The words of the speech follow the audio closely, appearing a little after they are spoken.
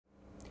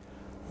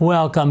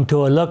Welcome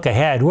to a look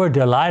ahead. We're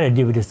delighted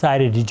you've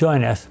decided to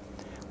join us.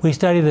 We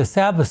study the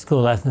Sabbath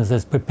school lessons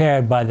as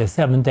prepared by the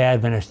Seventh-day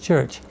Adventist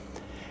Church.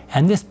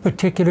 And this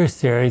particular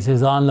series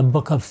is on the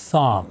book of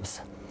Psalms.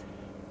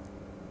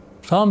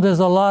 Psalms, there's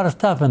a lot of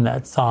stuff in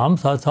that psalm,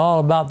 so it's all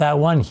about that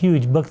one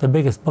huge book, the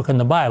biggest book in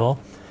the Bible.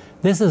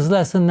 This is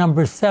lesson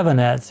number 7 in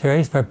that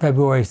series for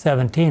February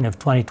 17 of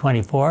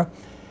 2024,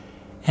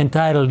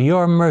 entitled,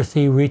 Your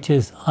Mercy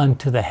Reaches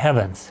Unto the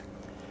Heavens.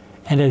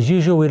 And as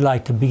usual, we'd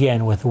like to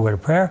begin with a word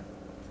of prayer.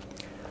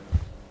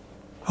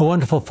 Our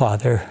wonderful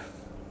Father,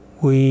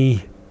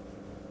 we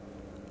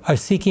are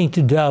seeking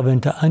to delve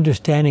into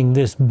understanding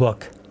this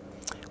book.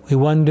 We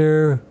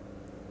wonder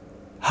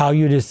how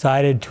you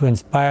decided to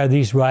inspire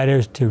these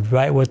writers to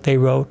write what they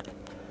wrote.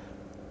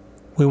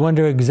 We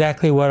wonder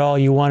exactly what all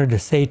you wanted to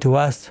say to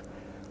us.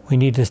 We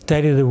need to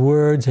study the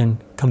words and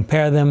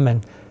compare them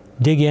and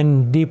dig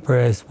in deeper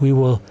as we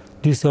will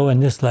do so in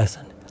this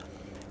lesson.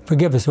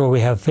 Forgive us where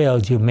we have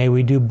failed you. May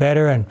we do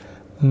better, and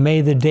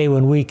may the day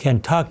when we can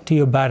talk to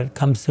you about it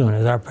come soon,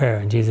 is our prayer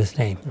in Jesus'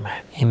 name.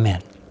 Amen.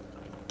 Amen.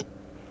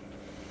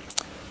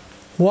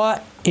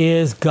 What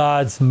is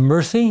God's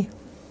mercy?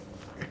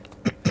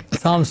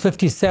 Psalms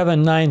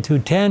 57, 9 through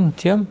 10.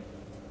 Jim?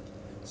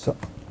 So,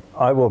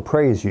 I will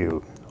praise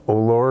you, O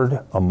Lord,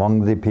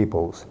 among the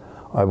peoples.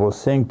 I will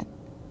sing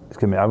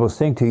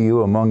to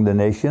you among the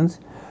nations,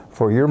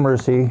 for your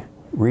mercy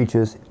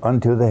reaches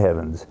unto the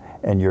heavens,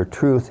 and your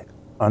truth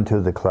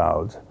unto the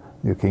clouds.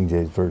 New King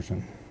James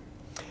Version.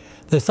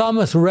 The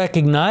psalmist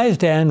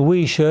recognized, and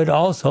we should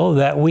also,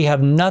 that we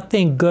have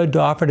nothing good to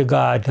offer to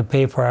God to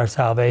pay for our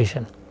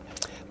salvation.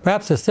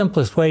 Perhaps the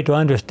simplest way to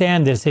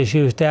understand this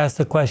issue is to ask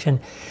the question,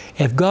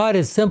 if God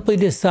has simply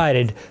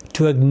decided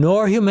to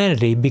ignore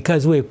humanity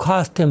because we've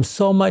cost him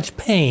so much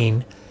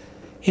pain,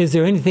 is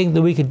there anything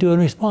that we could do in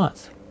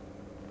response?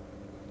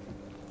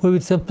 We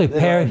would simply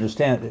perish.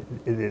 Understand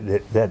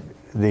that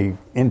the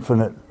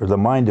infinite, or the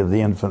mind of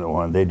the infinite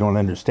one, they don't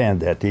understand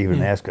that to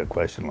even ask a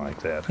question like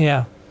that.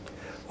 Yeah.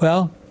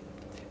 Well,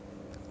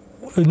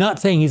 I'm not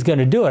saying he's going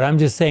to do it. I'm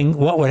just saying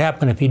what would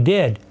happen if he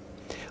did.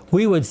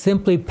 We would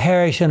simply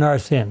perish in our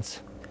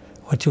sins,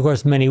 which of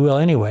course many will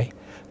anyway.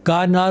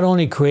 God not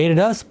only created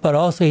us, but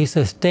also he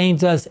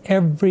sustains us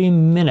every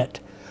minute.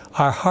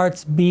 Our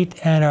hearts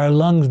beat and our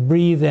lungs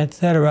breathe,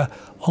 etc.,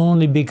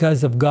 only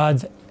because of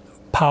God's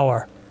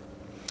power.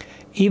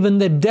 Even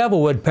the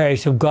devil would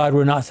perish if God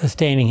were not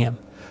sustaining him.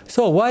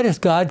 So why does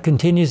God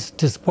continue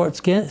to support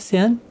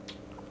sin?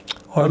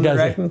 Or From does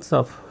the writings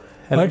of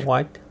Ellen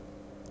White.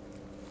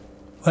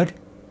 What?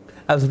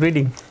 I was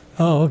reading.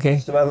 Oh, okay.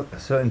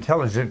 So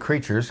intelligent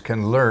creatures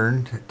can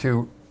learn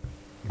to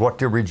what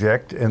to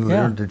reject and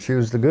learn to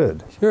choose the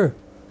good. Sure.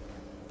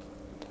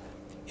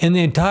 In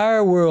the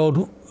entire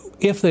world,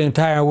 if the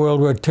entire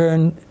world were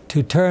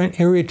to turn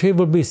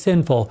irretrievably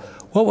sinful,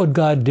 what would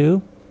God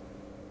do?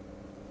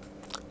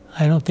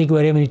 I don't think we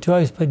would have any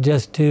choice but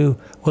just to,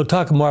 we'll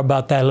talk more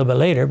about that a little bit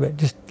later, but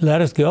just let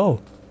us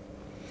go.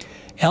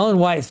 Ellen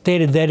White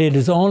stated that it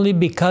is only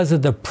because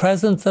of the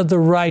presence of the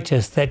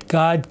righteous that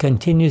God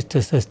continues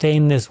to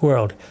sustain this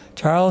world.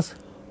 Charles?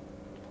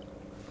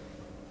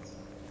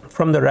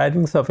 From the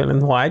writings of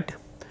Ellen White,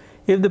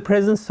 if the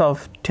presence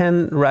of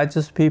 10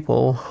 righteous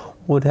people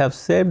would have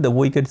saved the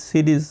wicked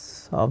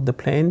cities of the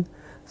plain,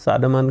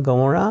 Sodom and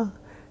Gomorrah,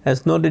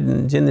 as noted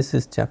in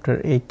Genesis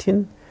chapter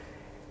 18,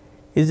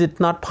 is it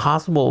not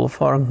possible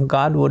for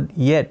God would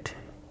yet,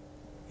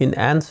 in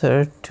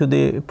answer to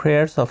the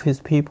prayers of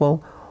his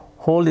people,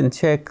 hold in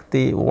check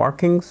the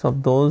workings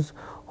of those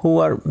who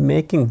are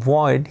making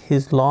void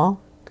his law?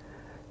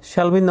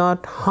 Shall we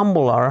not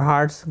humble our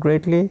hearts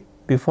greatly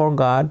before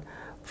God,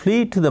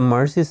 flee to the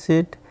mercy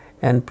seat,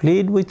 and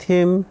plead with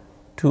him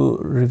to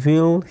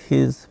reveal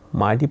his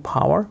mighty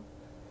power?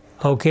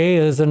 Okay,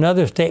 there's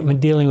another statement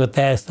dealing with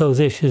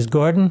those issues.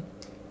 Gordon?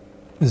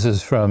 This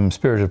is from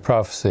Spirit of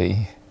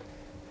Prophecy.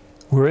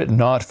 Were it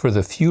not for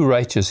the few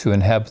righteous who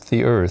inhabit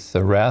the earth,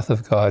 the wrath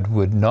of God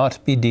would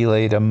not be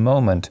delayed a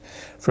moment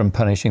from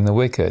punishing the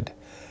wicked.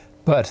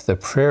 But the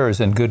prayers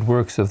and good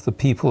works of the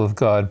people of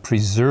God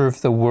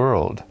preserve the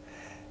world.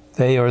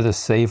 They are the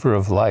savor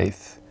of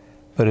life.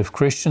 But if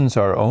Christians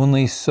are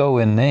only so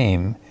in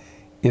name,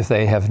 if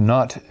they have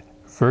not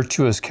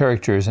virtuous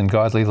characters and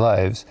godly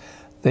lives,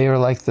 they are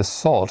like the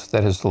salt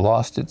that has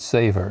lost its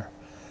savor.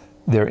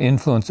 Their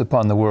influence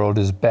upon the world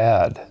is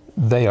bad.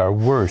 They are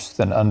worse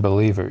than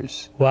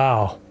unbelievers.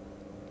 Wow.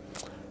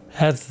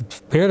 That's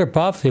Spirit of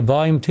Prophecy,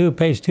 Volume 2,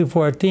 page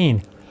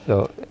 214.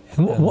 So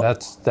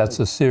that's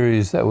a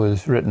series that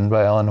was written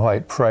by Ellen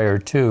White prior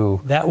to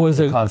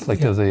the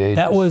conflict of the ages.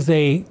 That was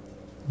a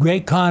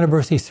great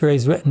controversy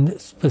series written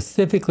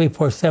specifically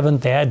for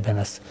Seventh-day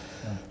Adventists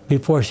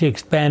before she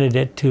expanded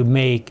it to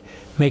make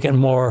it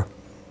more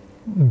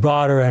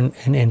broader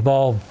and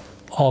involve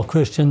all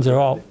Christians or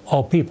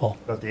all people.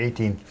 About the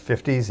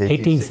 1850s?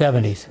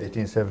 1870s.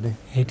 1870?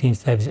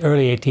 1870s,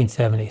 early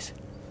 1870s.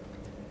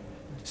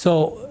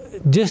 So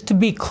just to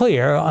be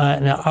clear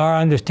on our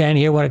understanding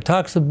here, when it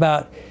talks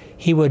about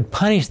he would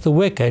punish the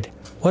wicked,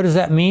 what does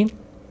that mean?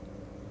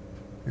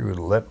 You would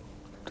let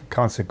the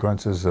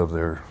consequences of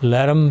their...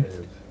 Let them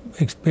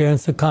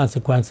experience the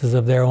consequences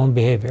of their own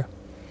behavior.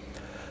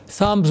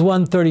 Psalms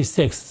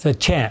 136 is a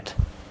chant,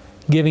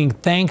 giving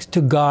thanks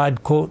to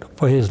God, quote,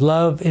 for his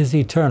love is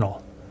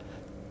eternal.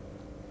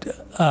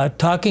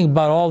 Talking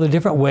about all the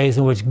different ways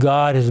in which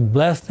God has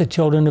blessed the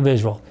children of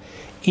Israel,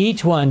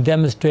 each one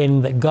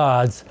demonstrating that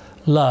God's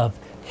love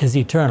is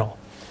eternal.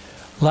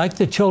 Like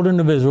the children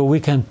of Israel, we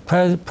can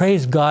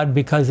praise God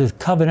because his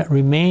covenant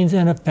remains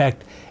in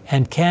effect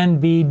and can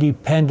be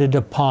depended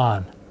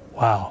upon.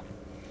 Wow.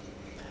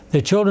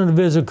 The children of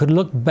Israel could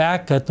look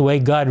back at the way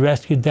God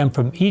rescued them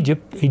from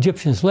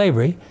Egyptian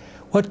slavery.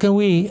 What can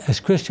we as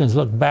Christians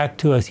look back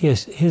to as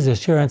his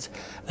assurance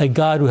that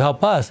God will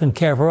help us and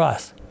care for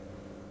us?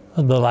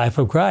 The life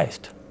of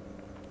Christ.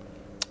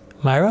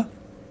 Myra?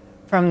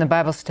 From the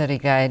Bible Study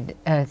Guide,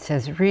 it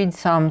says, read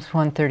Psalms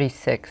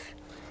 136.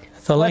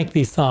 It's a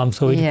lengthy psalm,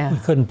 so we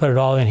couldn't put it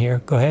all in here.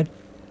 Go ahead.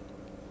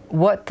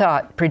 What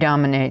thought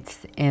predominates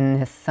in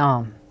this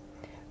psalm?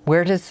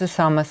 Where does the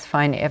psalmist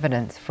find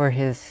evidence for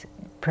his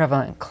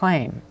prevalent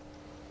claim?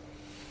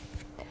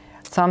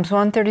 Psalms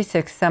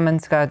 136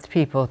 summons God's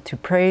people to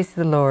praise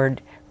the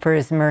Lord for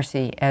his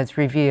mercy as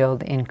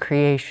revealed in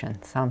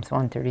creation. Psalms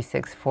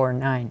 136,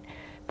 4-9.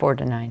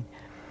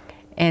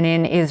 And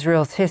in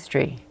Israel's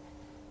history,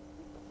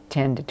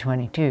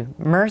 10-22.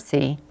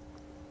 Mercy,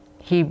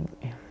 Hebrew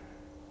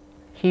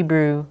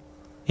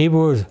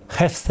is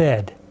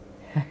chesed.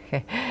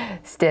 Okay.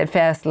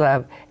 Steadfast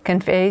love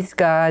conveys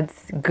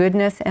God's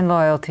goodness and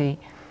loyalty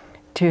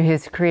to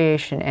his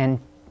creation and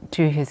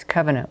to his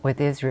covenant with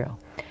Israel.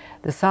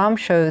 The psalm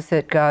shows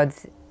that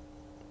God's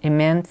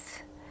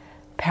immense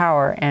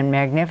power and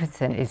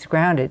magnificence is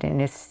grounded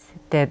in his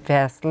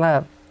steadfast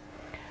love.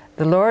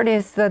 The Lord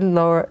is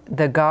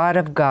the God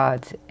of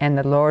gods and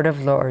the Lord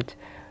of lords,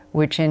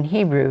 which in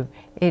Hebrew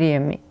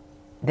idiom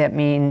that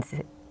means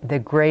the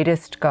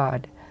greatest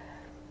God.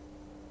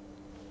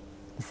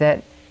 Is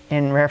that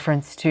in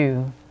reference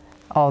to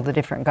all the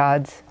different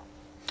gods?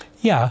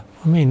 Yeah,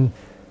 I mean,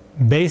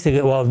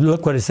 basically, well,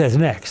 look what it says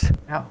next.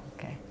 Oh,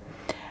 okay.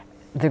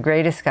 The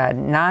greatest God,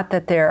 not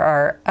that there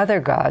are other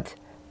gods,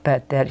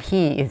 but that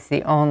he is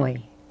the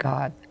only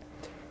God.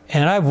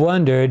 And I've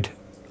wondered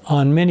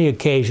on many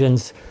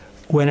occasions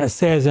when it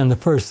says in the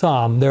first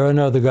psalm, there are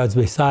no other gods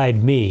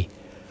beside me.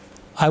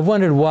 I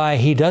wondered why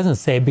he doesn't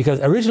say,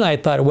 because originally I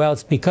thought, well,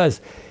 it's because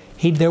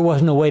there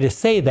wasn't a way to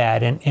say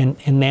that in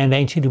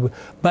ancient Hebrew.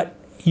 But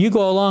you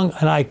go along,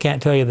 and I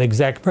can't tell you the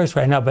exact verse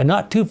right now, but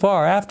not too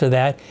far after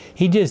that,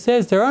 he just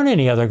says there aren't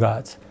any other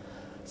gods.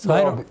 So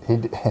well,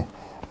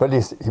 but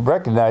he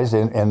recognized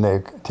in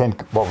the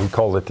what we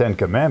call the Ten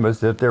Commandments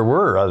that there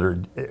were other,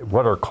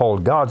 what are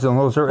called gods, and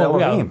those are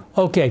Elohim.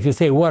 Yeah. Okay, if you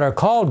say what are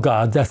called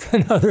gods, that's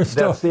another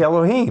story. That's the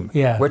Elohim,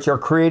 which are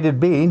created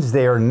beings.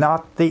 They are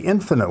not the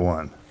infinite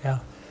one. Yeah.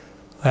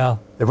 Well,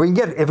 if we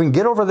can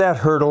get over that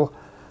hurdle,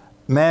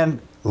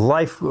 man,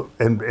 life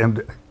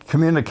and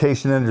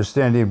communication and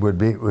understanding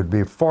would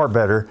be far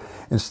better.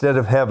 Instead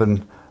of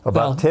having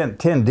about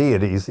 10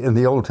 deities in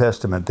the Old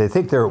Testament, they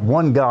think they're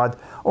one God.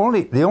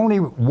 The only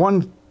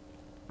one,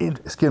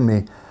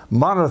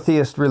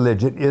 monotheist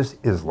religion is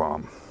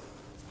Islam.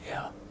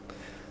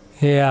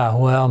 Yeah.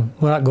 Well,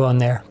 we're not going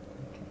there.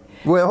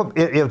 Well,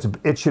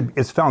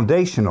 it's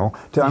foundational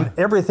to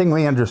everything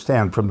we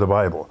understand from the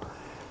Bible.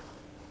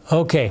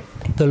 Okay,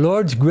 the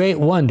Lord's great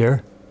wonders,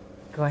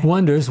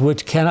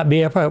 which cannot be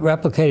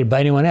replicated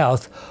by anyone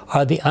else,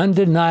 are the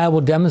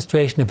undeniable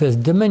demonstration of his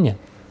dominion.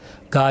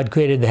 God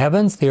created the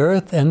heavens, the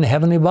earth, and the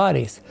heavenly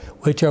bodies,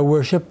 which are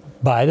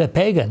worshipped by the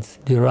pagans,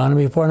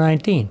 Deuteronomy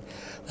 4:19.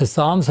 The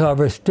Psalms,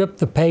 however, strip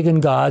the pagan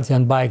gods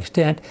and, by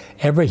extent,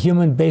 every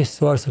human-based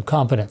source of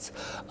confidence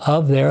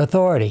of their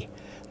authority.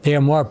 They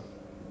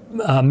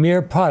are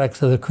mere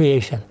products of the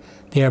creation.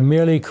 They are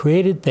merely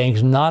created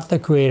things, not the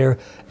Creator,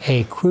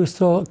 a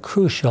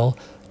crucial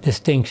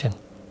distinction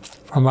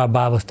from our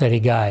Bible Study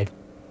Guide.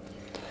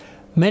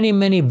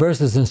 Many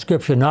verses in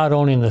Scripture, not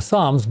only in the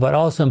Psalms, but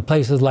also in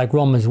places like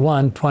Romans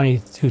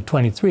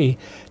 1:20-23,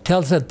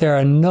 tells that there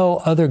are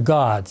no other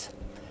gods.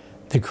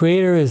 The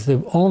Creator is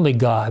the only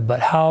God, but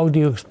how do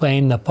you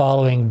explain the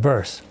following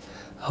verse?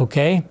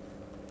 Okay?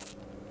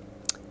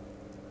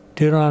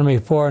 Deuteronomy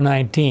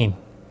 4:19.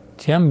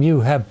 Jim,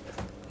 you know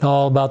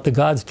all about the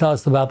gods. Tell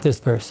us about this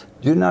verse.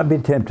 Do not be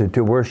tempted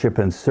to worship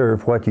and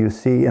serve what you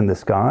see in the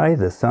sky,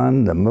 the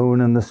sun, the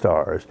moon, and the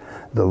stars.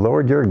 The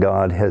Lord your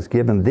God has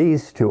given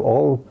these to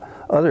all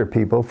other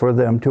people for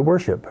them to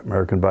worship.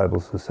 American Bible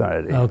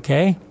Society.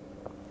 Okay.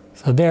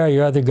 So there are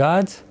your other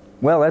gods?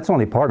 Well, that's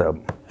only part of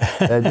them.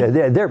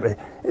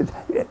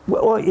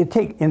 Well, you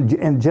take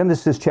in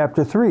Genesis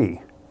chapter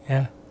 3.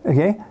 Yeah.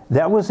 Okay?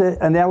 That was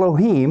an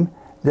Elohim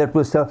that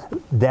was,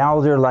 thou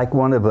they're like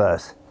one of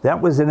us. That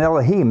was an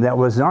Elohim. That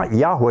was not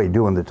Yahweh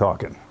doing the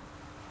talking.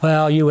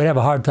 Well, you would have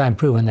a hard time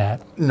proving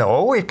that.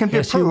 No, it can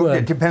be proved.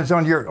 It depends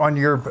on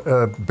your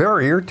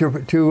barrier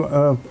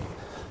to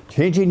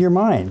changing your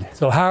mind.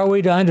 So how are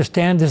we to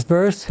understand this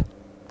verse?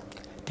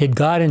 Did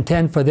God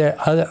intend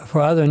for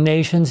other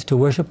nations to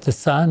worship the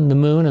sun, the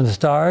moon, and the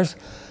stars?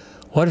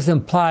 What is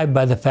implied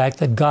by the fact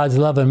that God's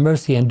love and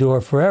mercy endure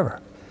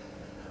forever?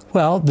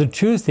 Well, the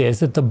truth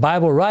is that the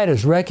Bible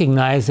writers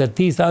recognize that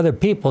these other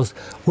peoples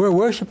were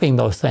worshiping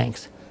those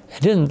things.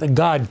 It isn't that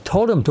God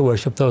told them to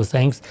worship those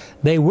things.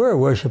 They were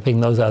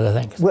worshiping those other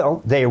things.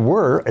 Well, they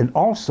were, and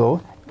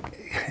also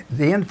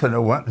the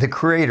Infinite One, the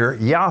Creator,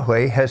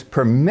 Yahweh, has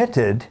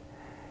permitted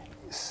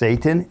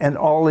Satan and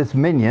all his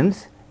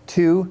minions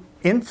to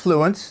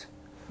influence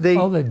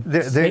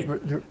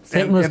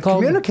Satan was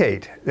called,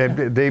 communicate.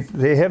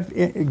 They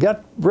have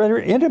got rather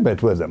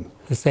intimate with them.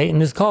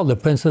 Satan is called the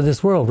prince of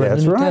this world, written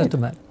in the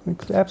Testament.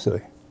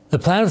 Absolutely. The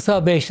plan of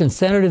salvation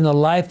centered in the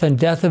life and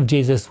death of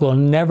Jesus will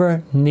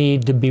never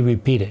need to be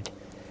repeated.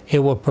 It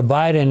will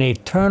provide an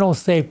eternal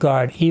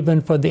safeguard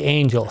even for the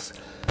angels.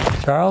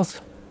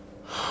 Charles?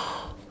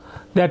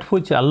 That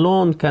which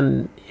alone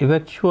can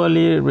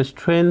eventually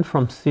restrain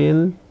from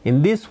sin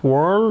in this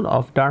world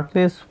of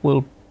darkness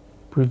will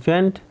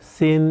prevent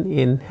sin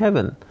in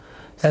heaven.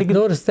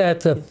 Notice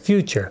that's a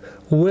future.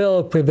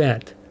 Will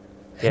prevent.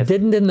 Yes. It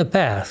didn't in the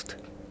past.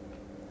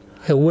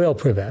 It will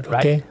prevent,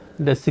 okay? Right.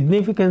 The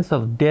significance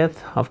of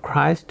death of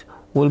Christ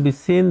will be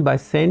seen by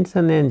saints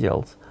and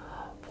angels.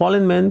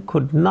 Fallen men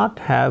could not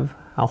have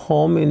a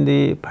home in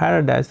the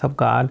paradise of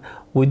God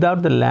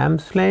without the Lamb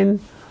slain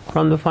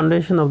from the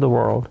foundation of the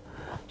world.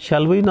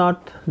 Shall we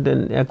not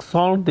then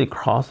exalt the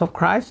cross of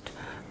Christ?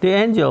 The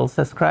angels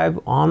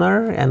ascribe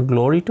honor and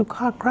glory to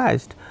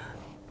Christ,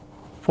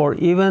 for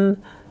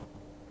even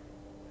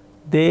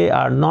they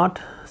are not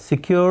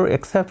secure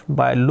except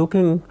by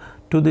looking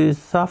to the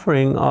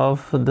suffering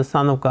of the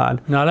Son of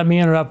God. Now let me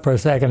interrupt for a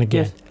second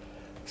again. Yes.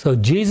 So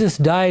Jesus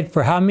died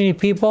for how many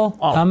people?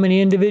 All. How many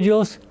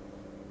individuals?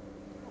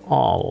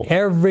 All.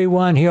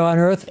 Everyone here on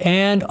earth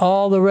and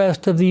all the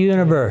rest of the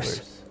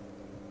universe.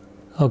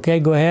 Okay,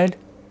 go ahead.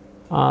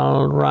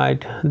 All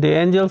right. The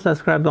angels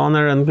ascribe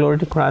honor and glory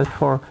to Christ,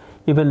 for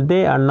even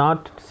they are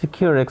not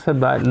secure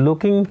except by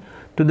looking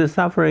to the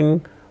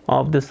suffering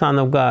of the Son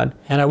of God.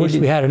 And I wish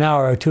we had an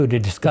hour or two to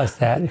discuss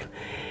that.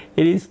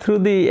 It is through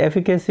the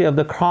efficacy of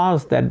the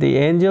cross that the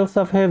angels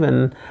of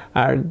heaven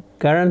are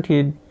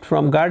guarded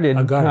from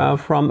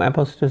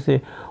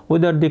apostasy.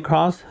 Without the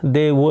cross,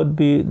 they would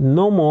be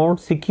no more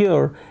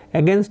secure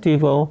against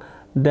evil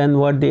than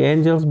were the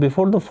angels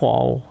before the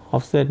fall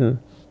of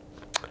Satan.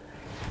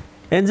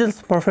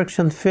 Angels'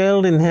 perfection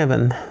failed in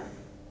heaven.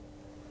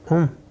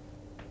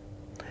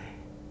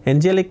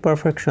 Angelic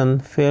perfection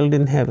failed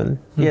in heaven.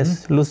 Mm-hmm.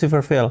 Yes,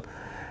 Lucifer failed.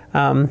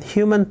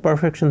 Human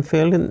perfection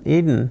failed in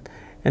Eden,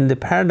 and the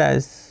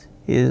paradise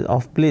is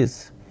of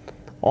bliss.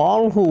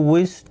 All who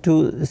wish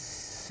to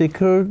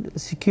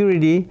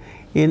security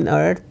in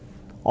earth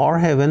or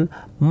heaven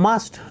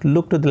must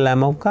look to the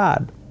Lamb of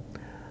God.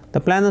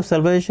 The plan of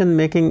salvation,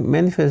 making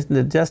manifest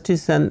the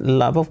justice and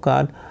love of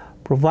God,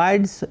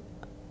 provides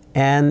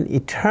an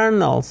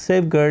eternal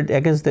safeguard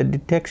against the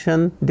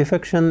defection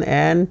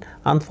and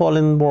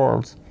unfallen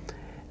worlds,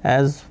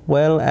 as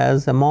well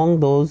as among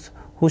those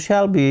who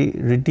shall be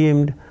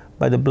redeemed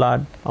by the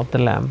blood of the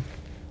Lamb.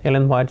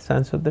 Ellen White,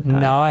 Science of the Time.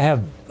 Now I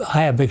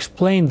have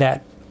explained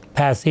that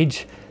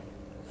passage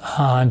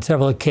on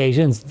several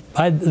occasions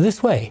by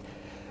this way.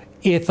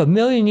 If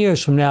 1,000,000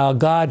 years from now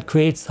God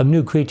creates some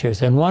new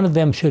creatures and one of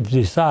them should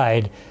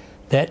decide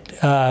that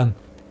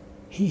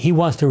he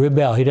wants to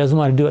rebel, he doesn't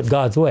want to do it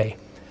God's way,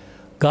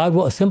 God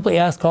will simply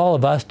ask all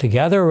of us to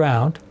gather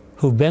around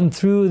who've been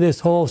through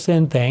this whole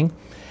sin thing.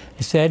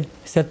 He said,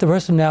 set the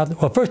person down.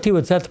 Well, first he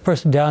would set the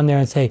person down there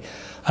and say,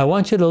 I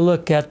want you to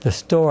look at the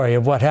story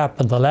of what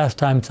happened the last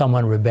time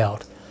someone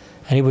rebelled.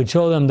 And he would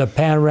show them the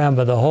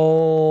panorama of the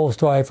whole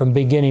story from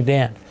beginning to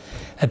end.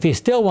 If he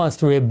still wants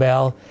to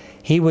rebel,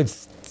 he would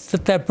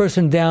sit that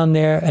person down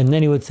there and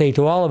then he would say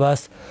to all of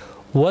us,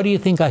 what do you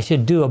think I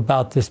should do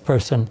about this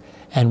person?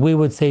 And we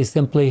would say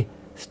simply,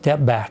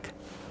 step back,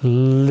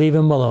 leave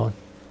him alone,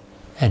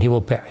 and he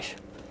will perish.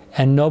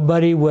 And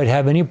nobody would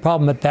have any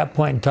problem at that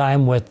point in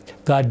time with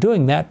God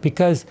doing that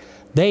because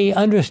they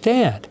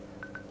understand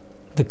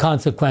the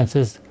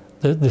consequences,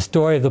 the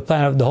story of the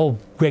plan of the whole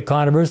great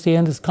controversy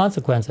and its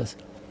consequences.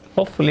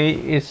 Hopefully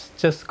it's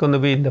just going to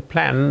be the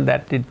plan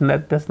that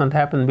that does not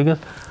happen, because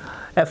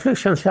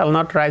affliction shall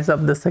not rise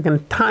up the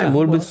second time.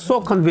 We'll be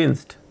so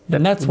convinced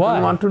that that's why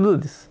we want to do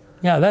this.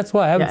 Yeah, that's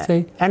why I would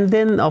say. And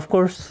then, of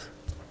course,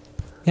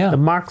 the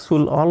marks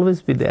will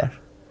always be there.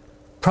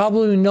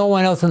 Probably no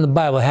one else in the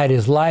Bible had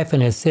his life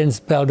and his sins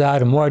spelled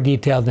out in more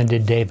detail than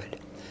did David.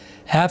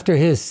 After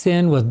his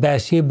sin with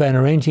Bathsheba and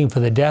arranging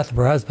for the death of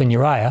her husband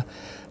Uriah,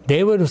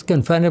 David was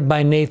confronted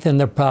by Nathan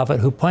the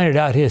prophet, who pointed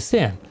out his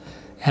sin.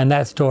 And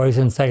that story is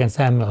in 2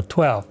 Samuel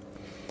 12.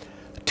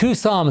 2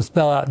 Psalms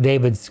spell out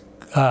David's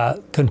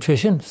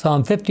contrition,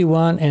 Psalm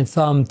 51 and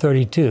Psalm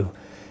 32. You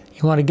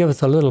want to give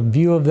us a little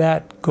view of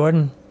that,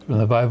 Gordon? From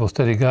the Bible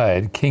Study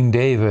Guide, King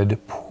David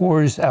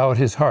pours out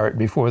his heart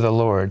before the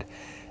Lord,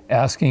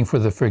 asking for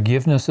the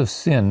forgiveness of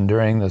sin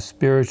during the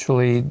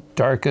spiritually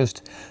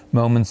darkest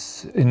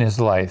moments in his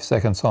life,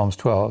 2 Psalms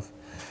 12.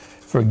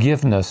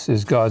 Forgiveness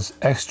is God's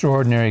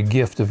extraordinary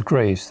gift of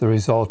grace, the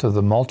result of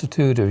the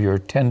multitude of your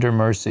tender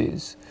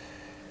mercies.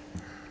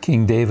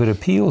 King David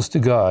appeals to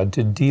God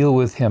to deal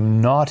with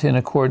him not in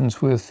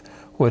accordance with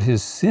what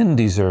his sin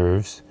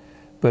deserves,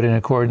 but in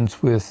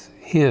accordance with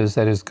his,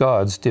 that is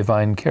God's,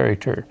 divine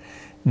character,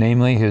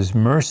 namely his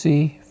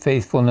mercy,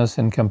 faithfulness,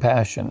 and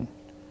compassion.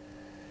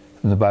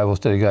 From the Bible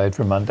Study Guide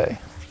for Monday.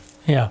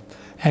 Yeah,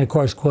 and of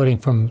course quoting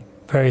from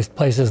various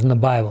places in the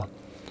Bible.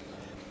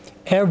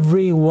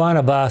 Every one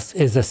of us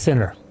is a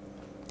sinner.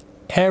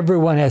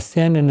 Everyone has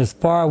sinned and is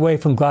far away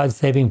from God's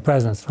saving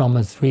presence.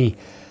 Romans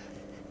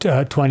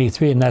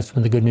 3:23, and that's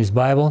from the Good News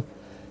Bible.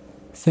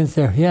 Since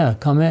there, yeah,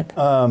 comment?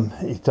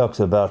 He talks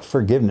about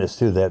forgiveness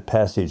through that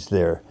passage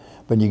there.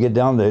 When you get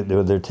down there,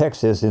 their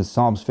text is in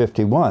Psalms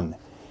 51.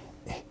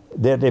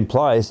 That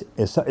implies,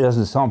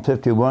 doesn't Psalm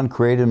 51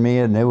 create in me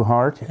a new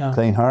heart, a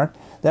clean heart?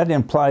 That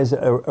implies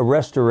a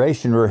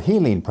restoration or a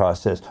healing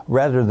process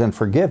rather than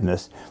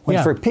forgiveness.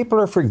 When people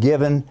are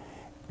forgiven,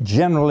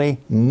 generally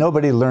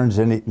nobody learns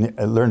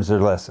their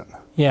lesson.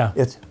 Yeah,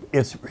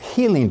 it's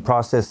healing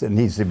process that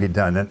needs to be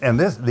done, and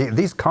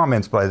these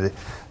comments by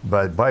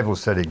Bible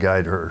Study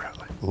Guide are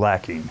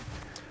lacking.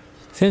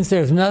 Since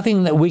there's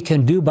nothing that we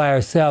can do by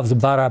ourselves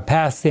about our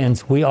past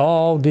sins, we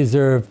all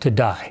deserve to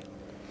die.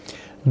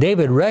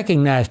 David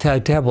recognized how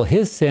terrible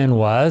his sin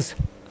was.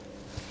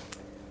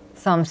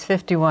 Psalms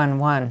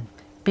 51:1.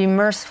 Be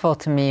merciful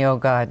to me, O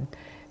God,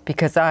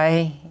 because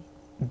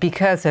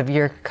of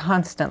your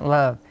constant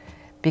love,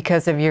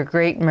 because of your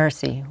great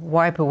mercy,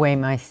 wipe away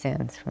my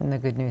sins. From the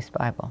Good News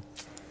Bible.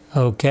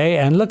 Okay,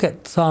 and look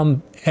at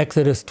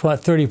Exodus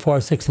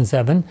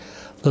 34:6-7.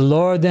 The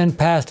Lord then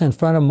passed in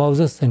front of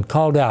Moses and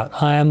called out,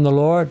 I, the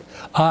Lord,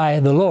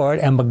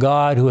 am a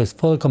God who is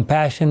full of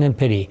compassion and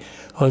pity,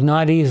 who is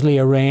not easily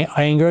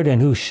angered,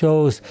 and who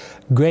shows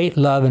great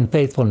love and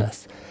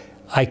faithfulness.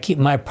 I keep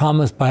my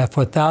promise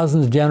for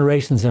thousands of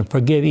generations and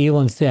forgive evil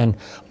and sin,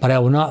 but I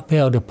will not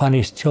fail to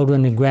punish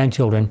children and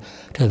grandchildren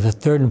to the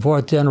third and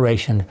fourth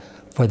generation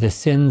for the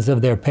sins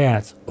of their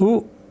parents.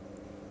 Ooh.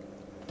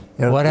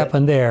 What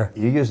happened there?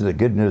 You used the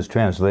Good News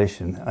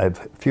translation. A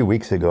few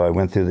weeks ago, I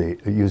went through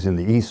using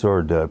the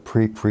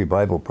eSword free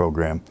Bible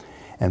program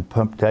and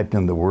typed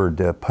in the word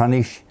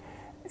punish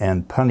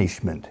and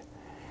punishment.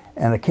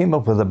 And I came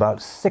up with about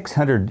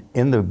 600,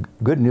 in the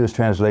Good News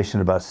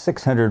translation, about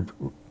 600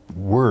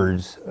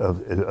 words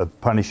of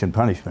punish and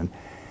punishment.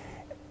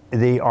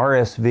 The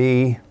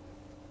RSV,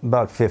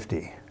 about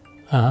 50.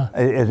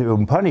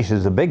 Punish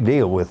is a big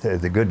deal with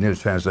the Good News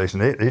translation.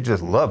 They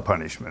just love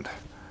punishment.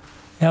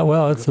 Yeah,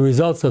 well, it's the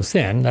results of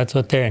sin. That's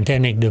what they're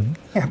intending to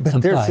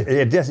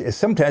imply.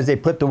 Sometimes they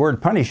put the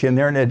word punish in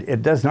there and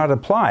it does not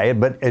apply,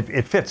 but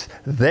it fits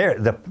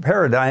the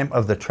paradigm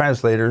of the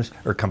translators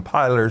or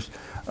compilers,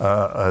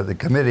 the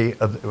committee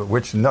of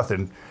which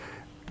nothing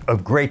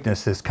of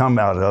greatness has come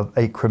out of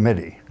a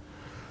committee.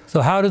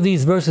 So how do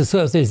these verses,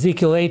 so it's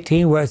Ezekiel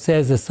 18 where it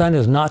says the son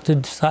is not to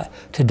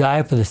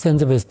die for the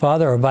sins of his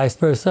father or vice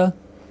versa?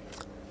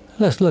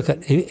 Let's look at,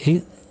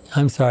 Ezekiel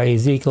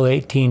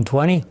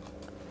 18:20.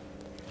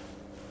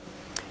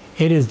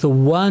 It is the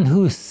one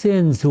who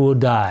sins who will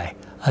die.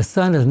 A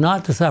son is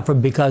not to suffer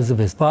because of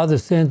his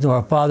father's sins, nor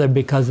a father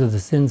because of the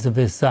sins of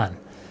his son.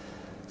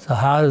 So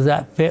how does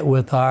that fit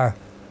with our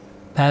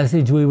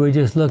passage we were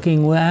just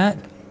looking at?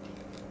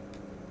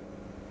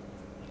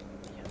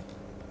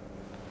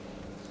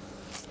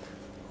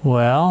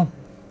 Well,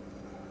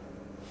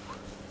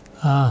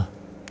 yeah,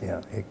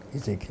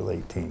 Ezekiel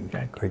 18,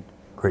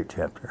 great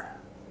chapter.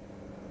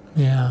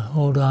 Yeah,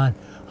 hold on.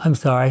 I'm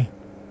sorry.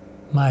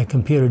 My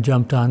computer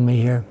jumped on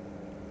me here.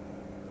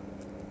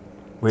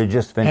 We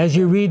just finished. As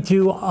you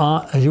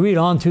read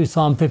on through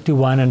Psalm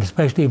 51, and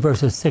especially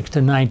verses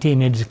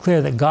 6-19, it is clear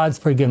that God's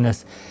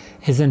forgiveness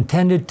is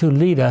intended to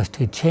lead us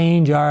to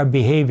change our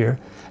behavior.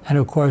 And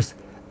of course,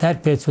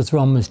 that fits with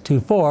Romans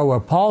 2:4, where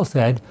Paul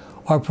said,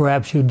 or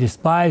perhaps you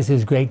despise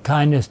his great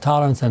kindness,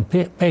 tolerance, and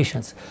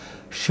patience.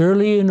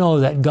 Surely you know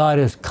that God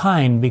is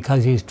kind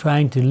because he's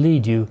trying to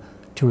lead you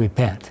to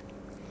repent.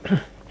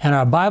 And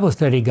our Bible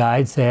Study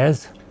Guide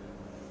says,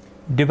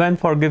 divine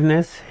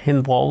forgiveness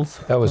involves...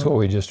 That was what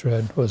we just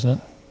read,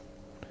 wasn't it?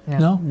 Yeah.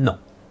 No? No.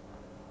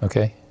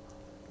 Okay.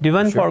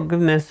 Divine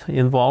forgiveness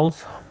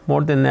involves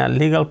more than a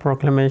legal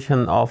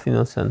proclamation of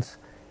innocence.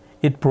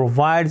 It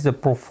provides a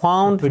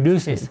profound...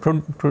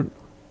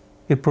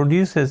 It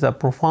produces a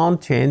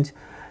profound change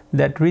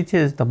that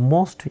reaches the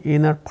most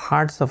inner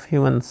parts of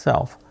human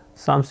self.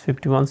 Psalms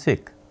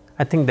 51:6.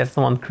 I think that's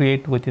the one,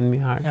 create within me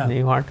heart,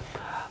 new heart.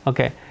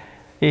 Okay.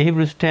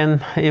 Hebrews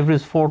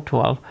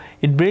 4:12.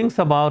 It brings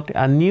about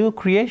a new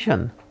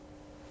creation.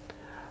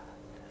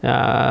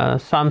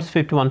 Psalms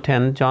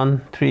 51:10,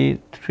 John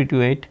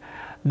 3:3-8.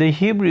 The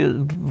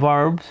Hebrew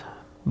verbs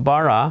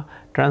bara,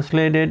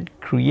 translated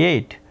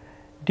create,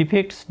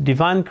 depicts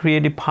divine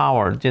creative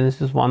power.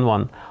 Genesis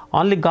 1:1.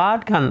 Only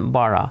God can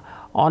bara.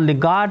 Only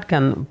God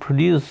can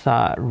produce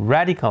a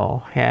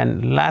radical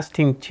and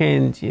lasting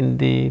change in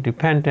the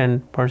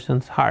repentant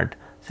person's heart.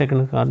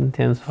 2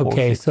 Corinthians 4:6.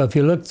 Okay, so if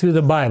you look through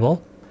the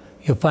Bible,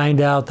 you'll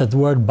find out that the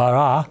word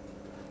bara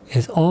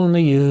is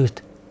only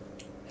used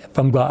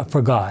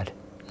for God.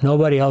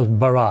 Nobody else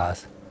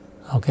baras.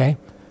 Okay?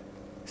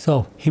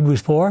 So,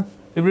 Hebrews 4.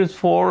 Hebrews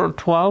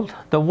 4:12,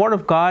 the Word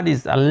of God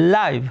is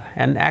alive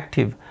and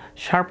active,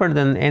 sharper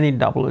than any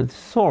double-edged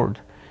sword.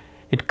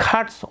 It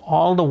cuts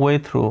all the way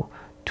through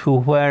to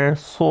where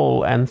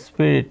soul and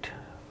spirit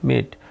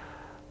meet,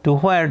 to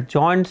where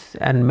joints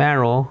and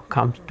marrow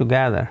come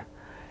together.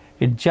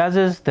 It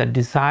judges the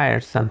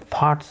desires and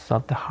thoughts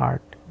of the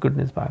heart.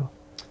 Goodness Bible.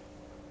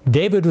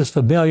 David was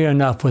familiar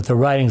enough with the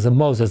writings of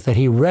Moses that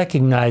he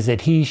recognized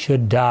that he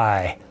should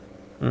die.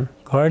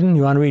 Gordon,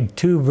 you want to read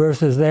 2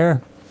 verses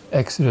there?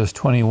 Exodus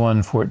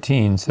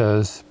 21:14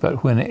 says,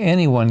 "But when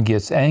anyone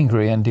gets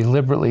angry and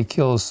deliberately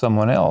kills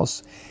someone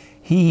else,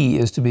 he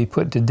is to be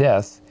put to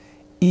death,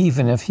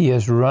 even if he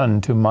has run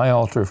to my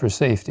altar for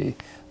safety."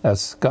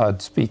 That's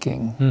God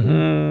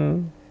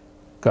speaking.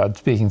 God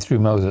speaking through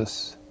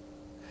Moses.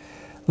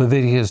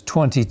 Leviticus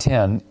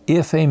 20:10,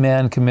 "If a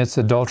man commits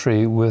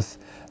adultery with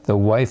the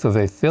wife of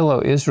a fellow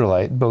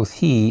Israelite, both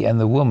he and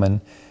the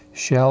woman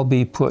shall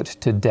be put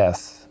to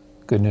death."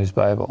 Good News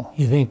Bible.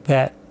 You think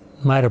that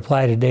might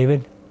apply to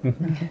David?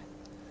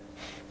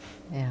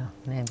 Yeah,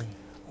 maybe.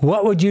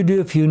 What would you do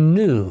if you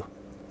knew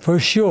for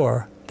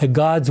sure that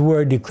God's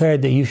word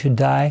declared that you should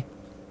die?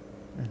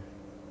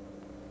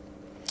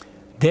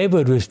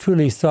 David was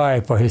truly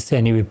sorry for his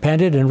sin. He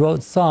repented and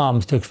wrote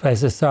psalms to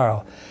express his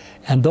sorrow.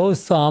 And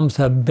those psalms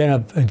have been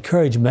of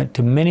encouragement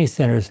to many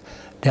sinners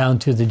down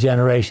through the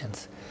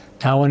generations.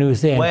 Now when he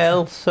was saying...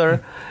 Well,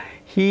 sir,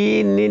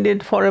 he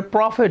needed for a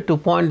prophet to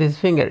point his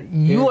finger.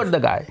 You are the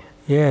guy.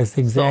 Yes,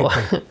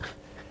 exactly.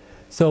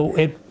 So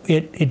it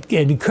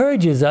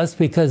encourages us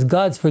because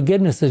God's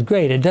forgiveness is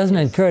great. It doesn't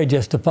encourage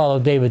us to follow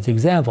David's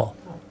example.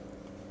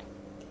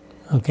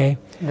 Okay?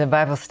 The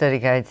Bible Study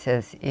Guide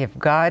says, if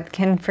God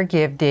can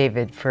forgive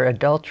David for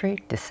adultery,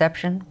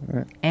 deception,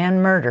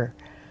 and murder,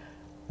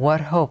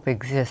 what hope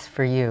exists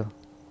for you?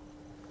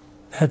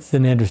 That's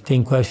an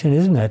interesting question,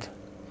 isn't it?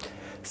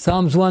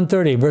 Psalms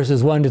 130,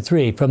 verses 1 to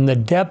 3. From the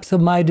depths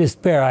of my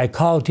despair I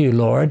call to you,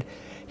 Lord.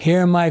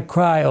 Hear my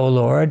cry, O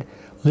Lord.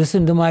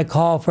 Listen to my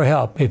call for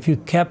help. If you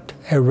kept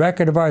a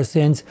record of our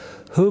sins,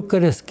 who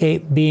could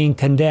escape being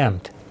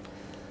condemned?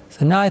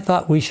 So now I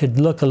thought we should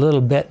look a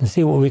little bit and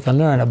see what we can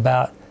learn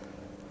about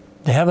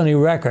the heavenly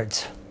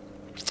records.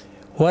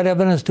 What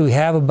evidence do we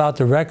have about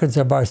the records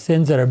of our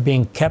sins that are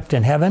being kept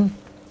in heaven?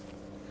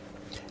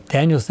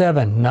 Daniel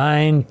 7,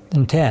 9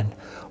 and 10.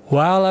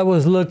 While I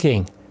was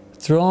looking,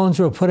 thrones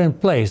were put in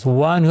place.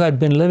 One who had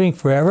been living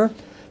forever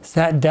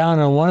sat down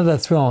on one of the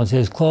thrones.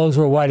 His clothes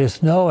were white as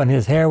snow, and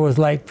his hair was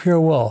like pure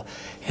wool.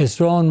 His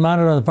throne,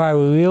 mounted on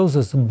fiery wheels,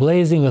 was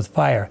blazing with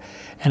fire,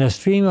 and a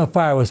stream of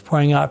fire was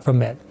pouring out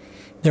from it.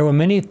 There were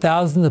many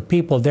thousands of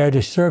people there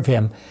to serve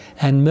him,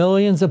 and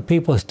millions of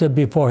people stood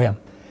before him.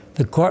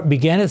 The court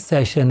began its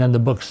session, and the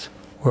books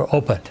were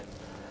opened.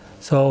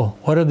 So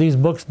what are these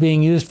books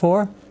being used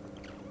for?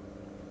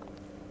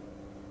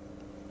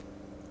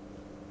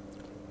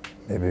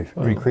 Maybe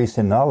increase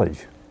in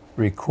knowledge.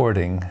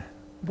 Recording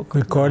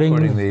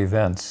Recording the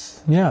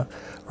events. Yeah.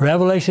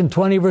 Revelation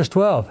 20, verse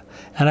 12.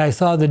 And I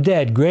saw the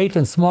dead, great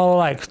and small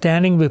alike,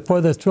 standing before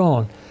the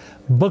throne.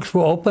 Books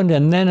were opened,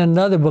 and then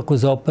another book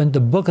was opened, the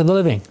book of the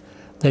living.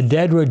 The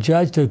dead were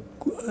judged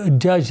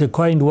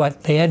according to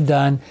what they had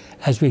done,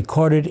 as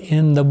recorded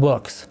in the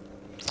books.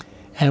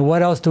 And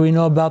what else do we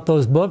know about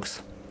those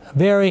books? A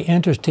very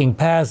interesting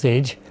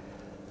passage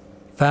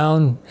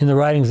found in the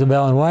writings of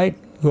Ellen White.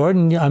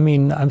 Gordon,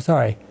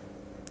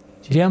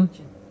 Jim?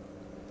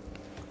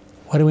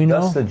 What do we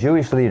know? Thus the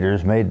Jewish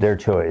leaders made their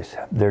choice.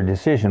 Their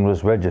decision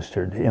was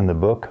registered in the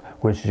book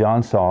which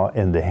John saw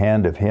in the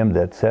hand of him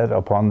that sat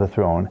upon the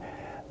throne,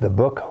 the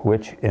book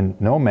which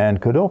no man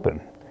could open.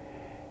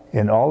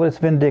 In all its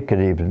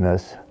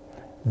vindictiveness,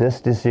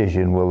 this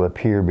decision will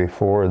appear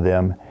before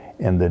them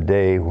in the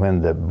day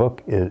when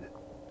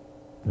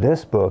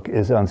this book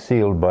is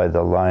unsealed by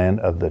the Lion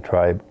of the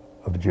tribe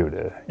of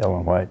Judah.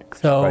 Ellen White,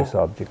 Christ's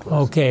Object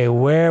Lesson. Okay,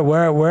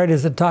 where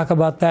does it talk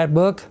about that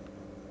book?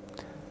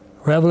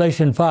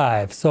 Revelation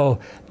 5. So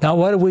now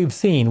what have we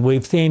seen?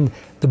 We've seen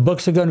the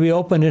books are going to be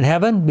opened in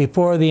heaven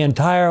before the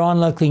entire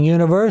onlooking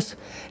universe,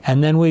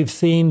 and then we've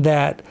seen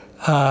that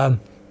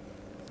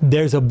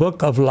there's a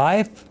book of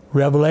life.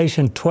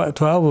 Revelation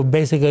 12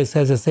 basically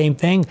says the same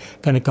thing,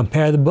 going to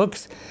compare the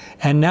books.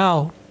 And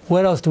now,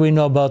 what else do we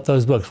know about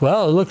those books?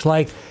 Well, it looks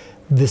like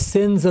the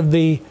sins of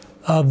the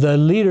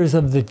leaders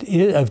of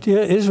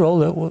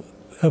Israel,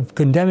 of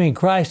condemning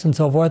Christ and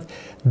so forth,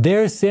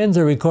 their sins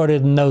are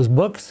recorded in those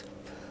books.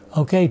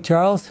 Okay,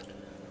 Charles?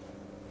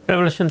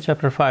 Revelation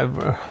chapter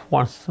 5,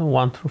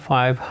 1 through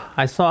 5.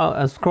 I saw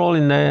a scroll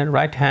in the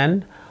right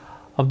hand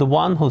of the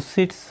one who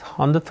sits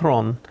on the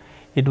throne.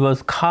 It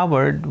was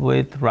covered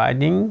with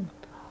writing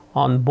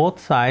on both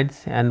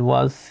sides and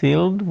was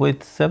sealed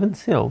with 7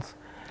 seals.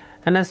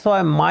 And I saw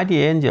a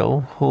mighty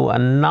angel who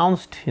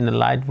announced in a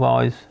loud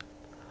voice,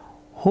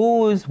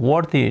 "Who is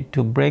worthy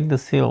to break the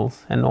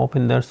seals and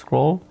open their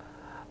scroll?"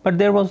 But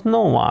there was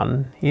no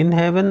one in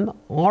heaven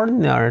or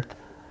on earth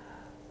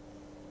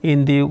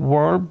in the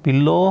world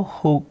below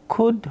who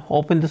could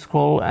open the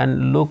scroll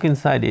and look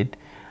inside it.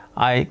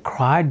 I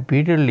cried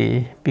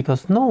bitterly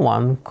because no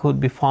one could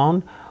be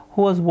found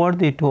who was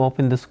worthy to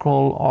open the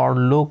scroll or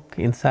look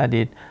inside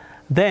it.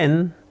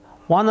 Then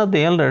one of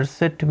the elders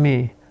said to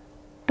me,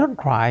 "Don't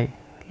cry.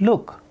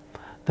 Look,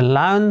 the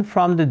Lion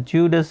from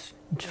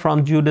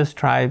Judah's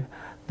tribe,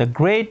 the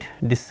great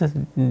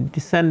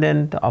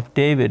descendant of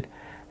David,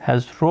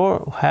 has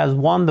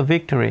won the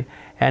victory,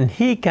 and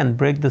he can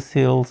break the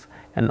seals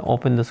and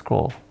open the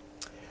scroll."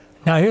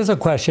 Now here's a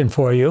question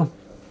for you.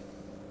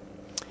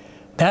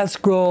 That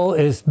scroll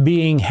is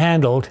being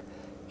handled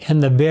in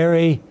the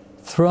very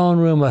throne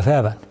room of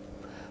heaven.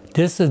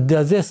 Does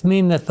this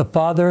mean that the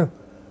Father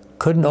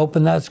couldn't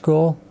open that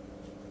scroll?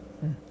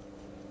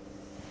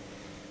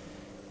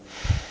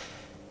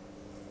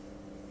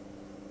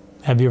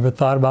 Have you ever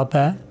thought about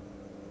that?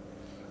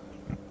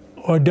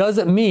 Or does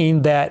it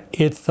mean that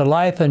it's the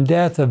life and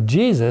death of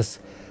Jesus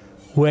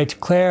which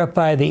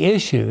clarify the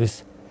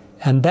issues,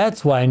 and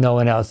that's why no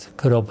one else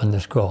could open the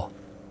scroll?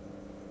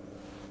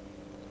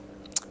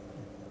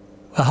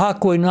 Well, how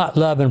can we not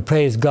love and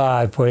praise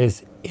God for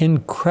His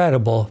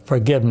incredible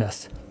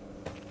forgiveness?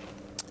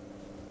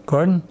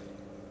 Gordon?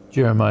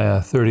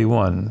 Jeremiah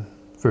 31,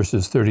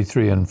 verses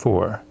 33 and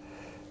 4.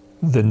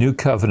 The new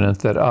covenant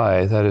that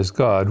I, that is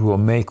God, will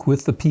make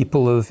with the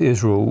people of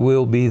Israel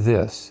will be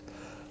this: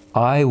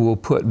 I will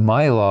put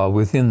my law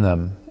within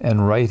them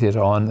and write it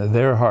on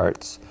their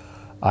hearts.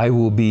 I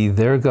will be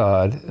their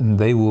God, and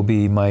they will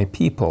be my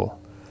people.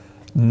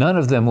 None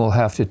of them will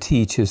have to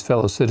teach his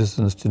fellow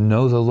citizens to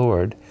know the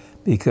Lord,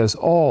 because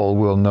all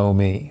will know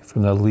me,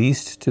 from the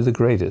least to the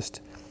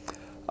greatest.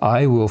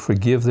 I will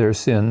forgive their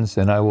sins,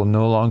 and I will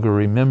no longer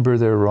remember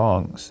their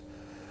wrongs.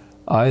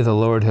 I, the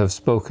Lord, have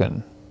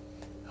spoken.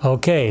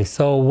 Okay,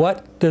 so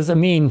what does it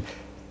mean?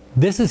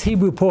 This is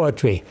Hebrew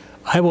poetry.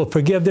 I will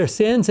forgive their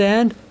sins,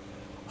 and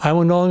I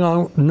will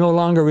no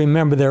longer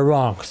remember their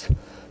wrongs.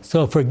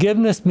 So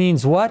forgiveness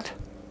means what?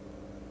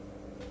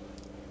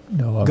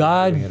 No,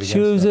 God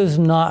chooses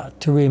not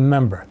to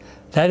remember.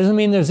 That doesn't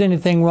mean there's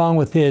anything wrong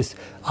with His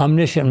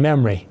omniscient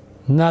memory.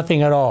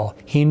 Nothing at all.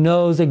 He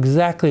knows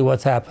exactly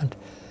what's happened.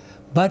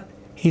 But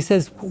He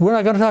says, we're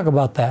not going to talk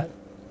about that.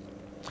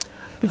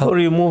 Before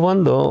you move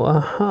on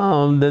though,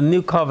 the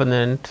new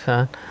covenant,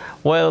 the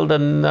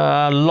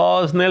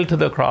law is nailed to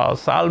the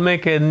cross. I'll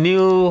make a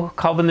new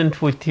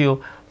covenant with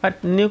you.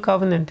 But new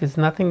covenant is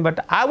nothing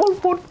but I will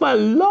put my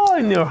law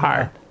in your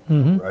heart.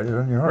 Mm-hmm. Write it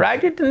on your heart.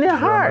 Write it in your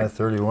heart. Jeremiah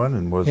 31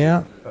 and was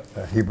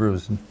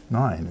Hebrews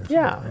 9 or something.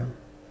 Yeah.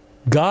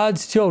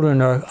 God's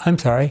children are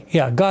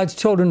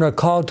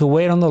called to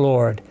wait on the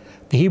Lord.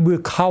 The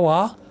Hebrew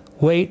kawa,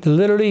 wait,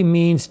 literally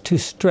means to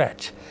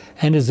stretch,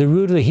 and is the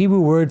root of the Hebrew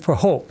word for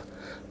hope.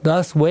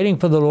 Thus, waiting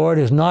for the Lord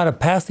is not a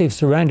passive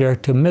surrender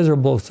to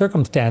miserable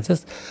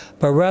circumstances,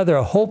 but rather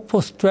a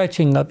hopeful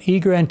stretching of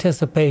eager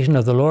anticipation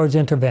of the Lord's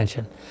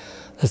intervention.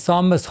 The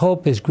psalmist's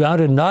hope is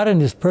grounded not in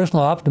his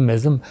personal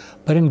optimism,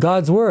 but in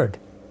God's word.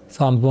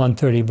 Psalm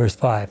 130, verse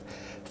 5.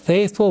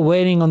 Faithful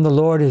waiting on the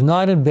Lord is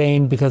not in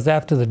vain, because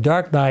after the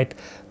dark night,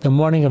 the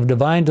morning of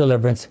divine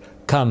deliverance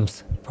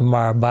comes, from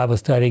our Bible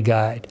study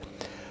guide.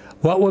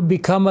 What would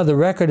become of the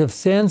record of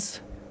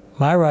sins?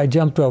 Myra, I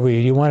jumped over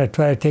you. Do you want to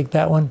try to take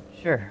that one?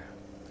 Sure.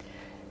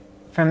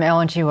 From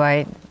Ellen G.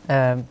 White,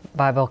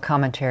 Bible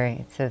commentary,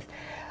 it says,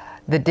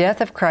 "The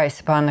death of Christ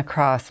upon the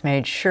cross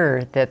made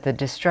sure that the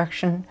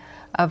destruction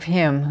of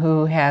him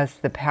who has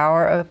the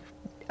power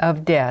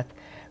of death,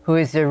 who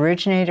is the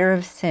originator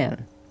of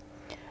sin.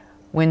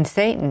 When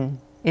Satan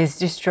is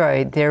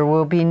destroyed, there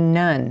will be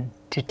none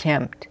to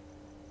tempt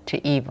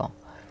to evil.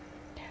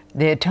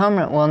 The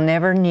atonement will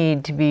never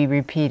need to be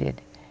repeated,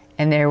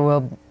 and there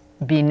will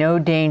be no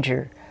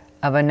danger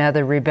of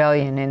another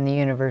rebellion in the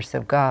universe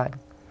of God.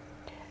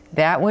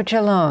 That which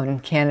alone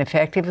can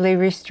effectively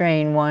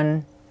restrain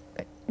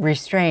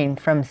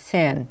from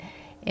sin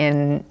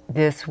in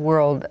this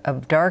world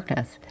of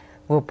darkness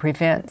will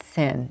prevent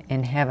sin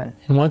in heaven."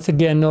 And once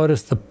again,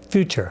 notice the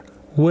future,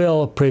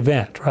 will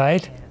prevent,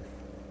 right?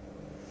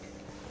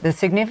 The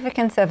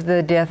significance of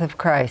the death of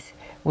Christ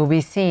will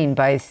be seen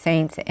by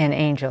saints and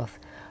angels.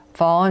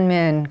 Fallen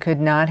men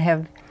could not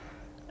have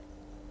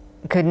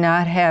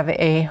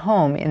a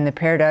home in the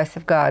paradise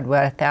of God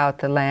without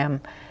the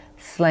Lamb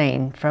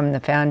slain from the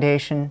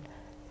foundation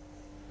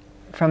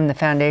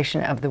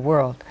of the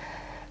world.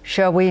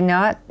 Shall we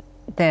not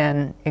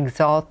then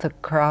exalt the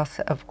cross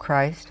of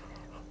Christ?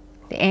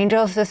 The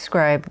angels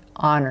ascribe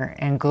honor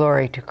and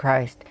glory to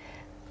Christ,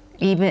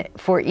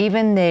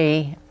 even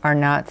they are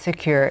not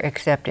secure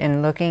except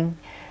in looking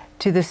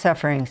to the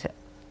sufferings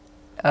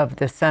of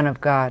the Son of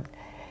God.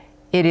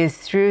 It is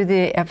through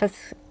the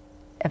efficacy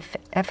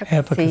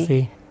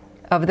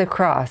of the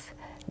cross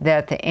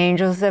that the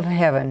angels of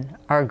heaven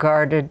are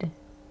guarded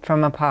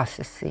from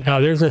apostasy. Now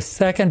there's a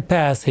second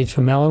passage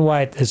from Ellen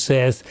White that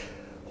says,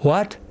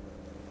 what?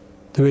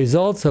 The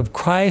results of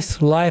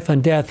Christ's life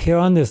and death here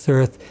on this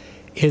earth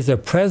is a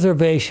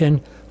preservation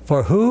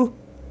for who?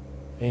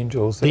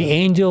 Angels. The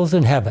angels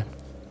in heaven.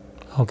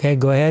 Okay,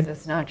 go ahead.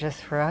 It's not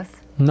just for us?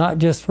 Not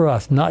just for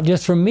us, not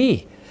just for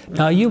me.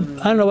 Now I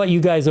don't know about you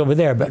guys over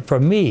there, but for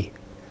me,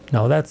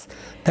 no, that's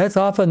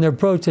often the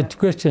approach that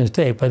Christians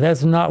take, but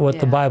that's not what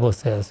the Bible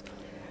says.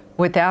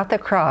 Without the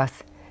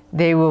cross,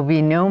 they will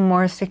be no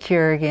more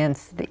secure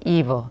against the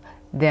evil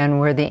than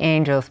were the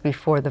angels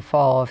before the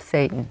fall of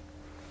Satan.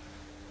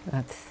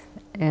 That's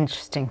an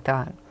interesting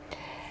thought.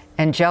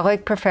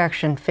 Angelic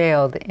perfection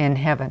failed in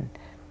heaven.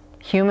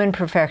 Human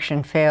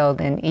perfection failed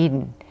in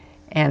Eden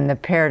and the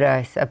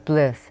paradise of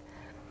bliss.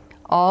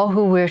 All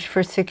who wish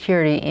for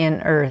security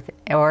in earth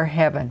or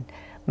heaven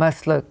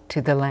must look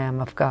to the Lamb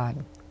of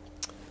God.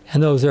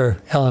 And those are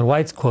Ellen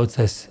White's quotes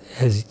as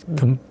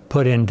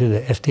put into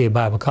the SDA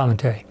Bible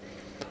commentary.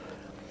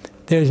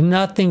 There's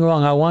nothing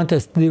wrong. I want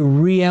us to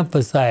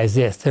re-emphasize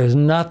this. There's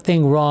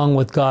nothing wrong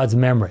with God's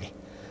memory.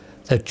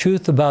 The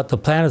truth about the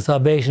plan of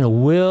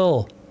salvation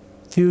will,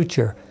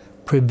 future,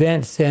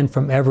 prevent sin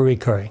from ever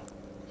recurring.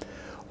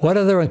 What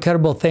other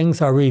incredible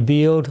things are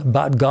revealed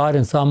about God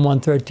in Psalm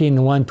 113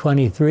 and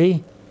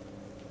 123?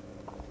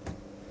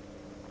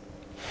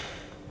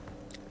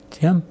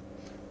 Jim?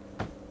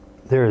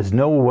 There is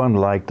no one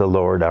like the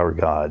Lord our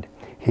God.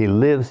 He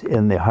lives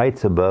in the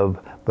heights above,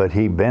 but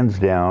he bends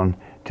down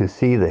to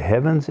see the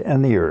heavens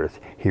and the earth.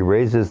 He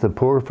raises the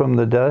poor from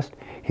the dust.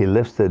 He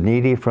lifts the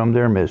needy from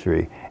their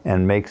misery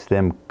and makes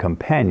them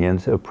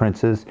companions of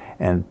princes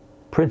and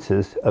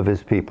princes of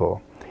his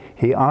people.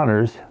 He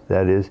honors,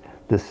 that is,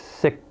 the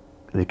sick,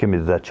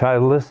 the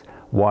childless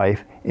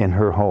wife in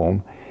her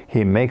home.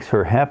 He makes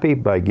her happy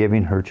by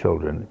giving her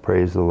children.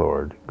 Praise the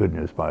Lord. Good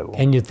News Bible.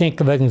 Can you think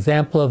of an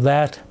example of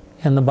that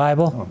in the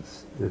Bible? Oh,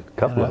 there's a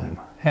couple of them.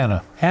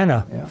 Hannah.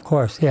 Hannah, of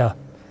course, yeah.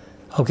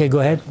 Okay, go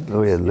ahead.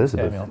 Oh, yeah,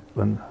 Elizabeth. I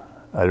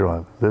don't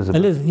know.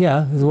 Elizabeth.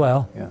 Yeah, as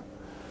well. Yeah.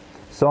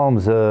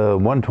 Psalms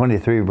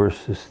 123,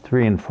 verses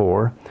 3 and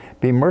 4.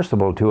 Be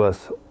merciful to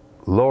us,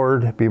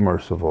 Lord, be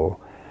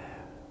merciful.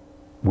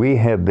 We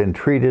have been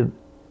treated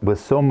with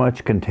so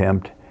much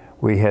contempt.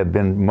 We have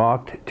been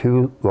mocked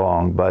too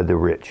long by the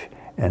rich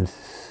and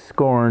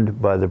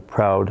scorned by the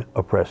proud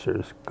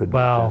oppressors. Good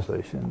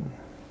translation.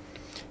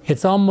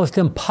 It's almost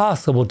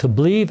impossible to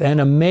believe and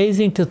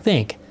amazing to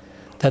think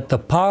that the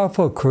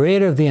powerful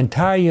creator of the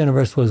entire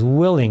universe was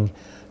willing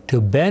to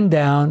bend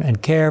down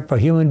and care for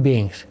human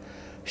beings.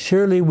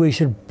 Surely we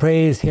should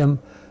praise him,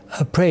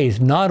 praise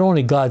not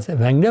only God's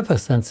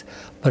magnificence,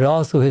 but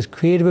also his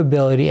creative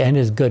ability and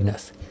his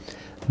goodness.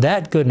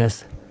 That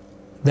goodness,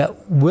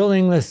 that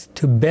willingness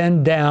to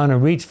bend down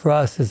and reach for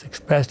us is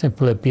expressed in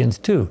Philippians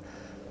 2.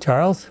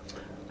 Charles?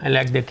 I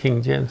like the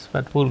King James,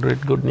 but we'll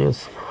read Good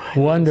News.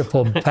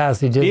 Wonderful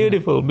passages.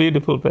 Beautiful,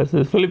 beautiful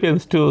passage.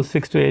 Philippians 2,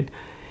 6 to 8.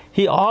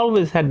 He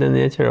always had the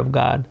nature of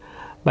God,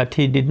 but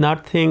he did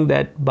not think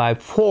that by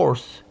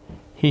force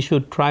he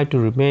should try to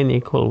remain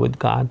equal with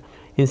God.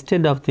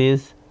 Instead of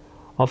this,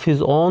 of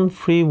his own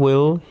free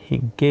will,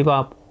 he gave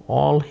up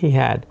all he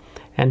had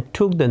and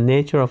took the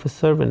nature of a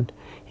servant.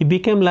 He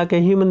became like a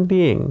human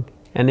being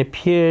and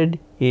appeared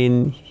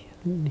in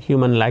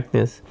human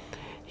likeness.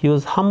 He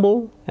was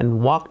humble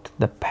and walked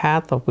the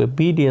path of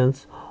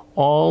obedience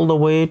all the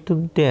way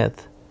to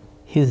death,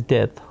 his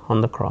death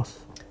on the cross.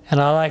 And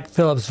I like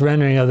Philip's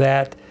rendering of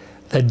that,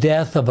 the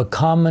death of a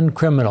common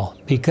criminal,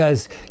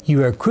 because you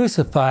were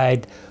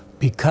crucified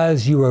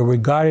because you were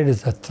regarded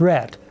as a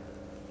threat,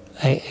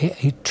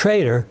 a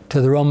traitor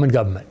to the Roman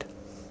government.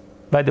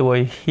 By the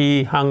way,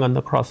 he hung on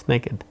the cross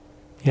naked.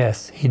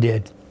 Yes, he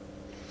did.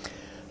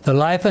 The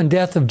life and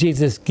death of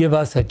Jesus give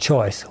us a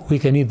choice. We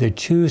can either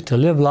choose to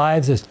live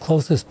lives as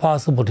close as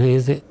possible to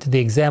the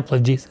example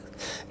of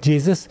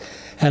Jesus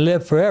and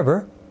live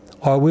forever,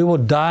 or we will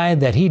die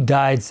that he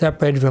died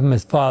separated from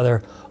his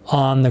Father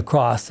on the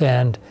cross.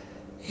 And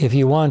if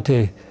you want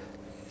to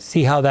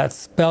see how that's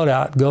spelled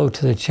out, go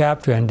to the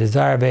chapter in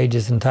Desire of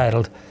Ages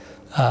entitled,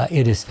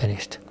 It is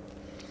Finished.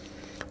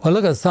 Well,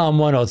 look at Psalm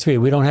 103.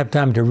 We don't have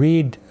time to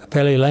read a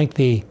fairly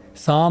lengthy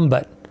psalm,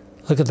 but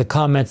look at the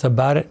comments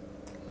about it.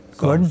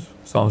 Gordon?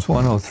 Psalms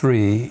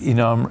 103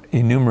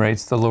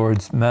 enumerates the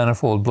Lord's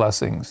manifold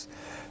blessings.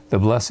 The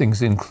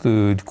blessings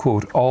include,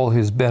 quote, all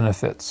his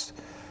benefits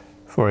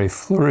for a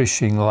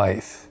flourishing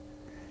life.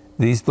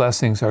 These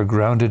blessings are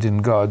grounded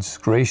in God's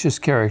gracious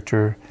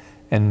character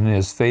and in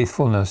his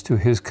faithfulness to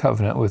his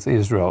covenant with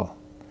Israel.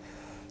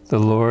 The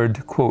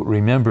Lord, quote,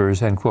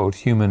 remembers, end quote,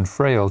 human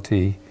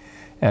frailty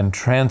and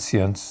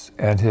transience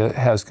and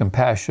has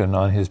compassion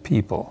on his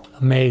people.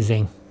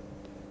 Amazing.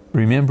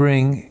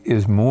 Remembering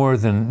is more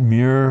than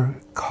mere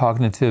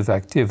cognitive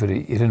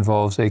activity. It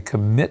involves a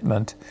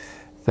commitment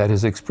that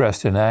is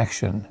expressed in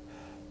action.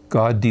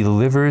 God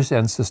delivers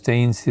and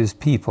sustains his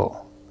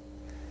people.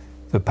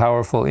 The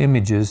powerful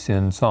images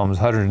in Psalms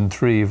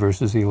 103,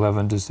 verses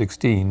 11 to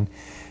 16,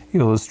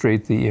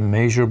 illustrate the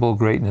immeasurable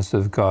greatness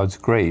of God's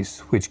grace,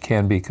 which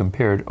can be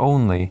compared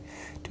only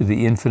to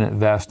the infinite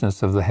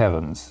vastness of the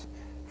heavens,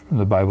 from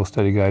the Bible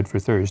Study Guide for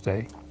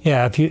Thursday.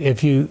 Yeah,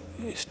 if you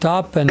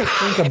stop and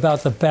think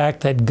about the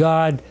fact that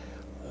God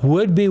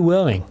would be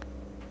willing,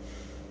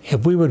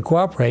 if we would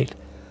cooperate,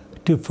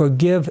 to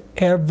forgive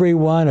every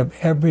one of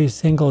every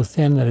single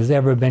sin that has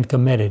ever been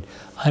committed.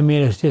 I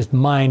mean, it's just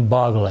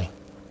mind-boggling.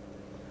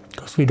 Of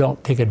course, we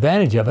don't take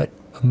advantage of it,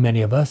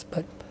 many of us,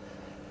 but...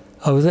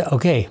 Oh, is it?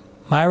 Okay.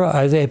 Myra,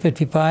 Isaiah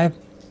 55.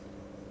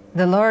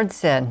 The Lord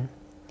said,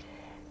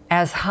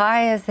 "As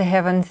high as the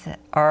heavens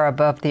are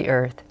above the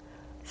earth,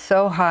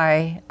 so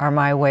high are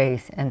my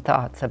ways and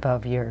thoughts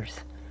above yours."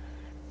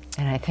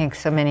 And I think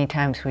so many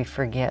times we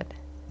forget.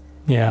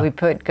 Yeah. We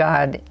put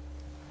God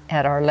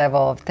at our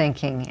level of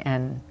thinking,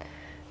 and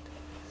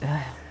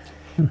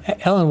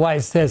Ellen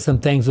White says some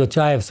things which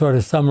I have sort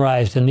of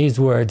summarized in these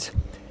words.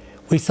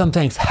 We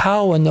sometimes,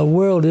 how in the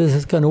world is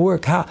this going to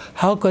work?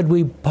 How could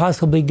we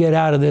possibly get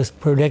out of this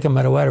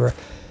predicament or whatever?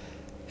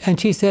 And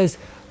she says,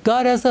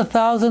 God has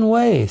 1,000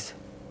 ways.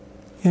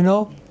 You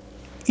know,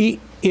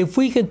 if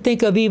we could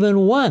think of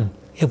even one,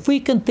 God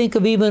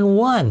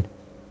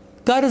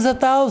has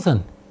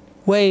 1,000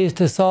 ways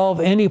to solve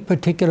any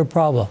particular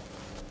problem.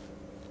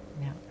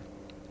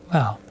 yeah.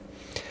 Wow.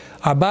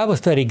 Our Bible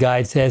study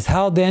guide says,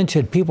 how then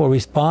should people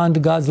respond to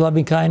God's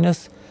loving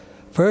kindness?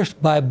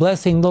 First, by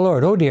blessing the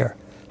Lord. Oh dear,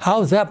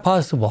 how is that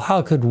possible?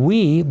 How could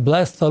we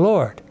bless the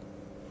Lord?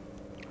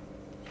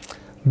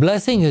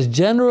 Blessing is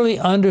generally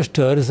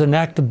understood as an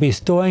act of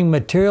bestowing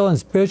material and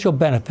spiritual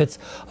benefits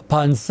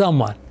upon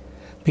someone.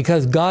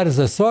 Because God is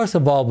the source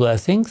of all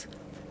blessings,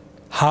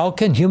 how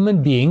can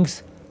human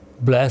beings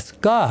bless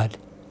God?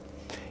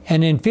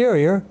 An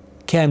inferior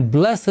can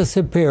bless a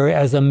superior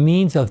as a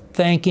means of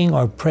thanking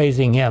or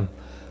praising him.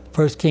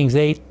 1 Kings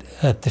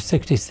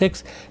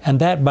 8:66, and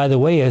that, by the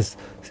way, is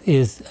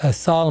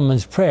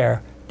Solomon's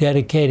prayer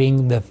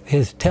dedicating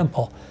his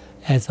temple.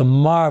 And it's a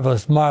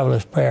marvelous,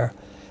 marvelous prayer.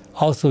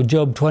 Also,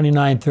 Job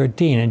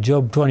 29:13, and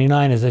Job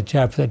 29 is a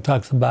chapter that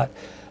talks about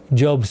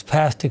Job's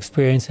past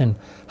experience and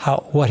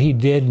what he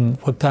did and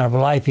what kind of a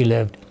life he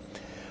lived.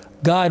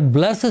 God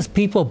blesses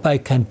people by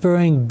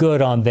conferring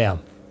good on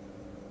them.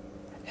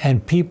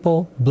 And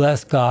people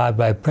bless God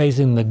by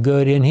praising the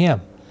good in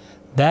him.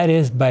 That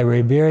is, by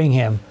revering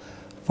him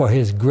for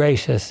his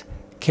gracious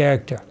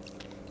character.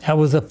 That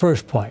was the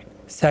first point.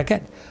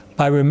 Second,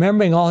 by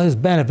remembering all his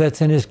benefits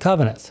and his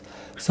covenants.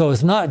 So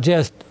it's not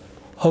just,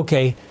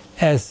 okay,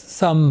 as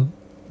some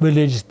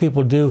religious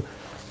people do,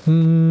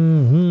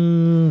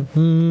 and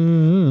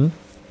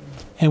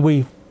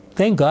we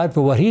thank God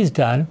for what he's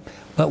done,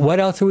 but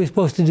what else are we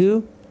supposed to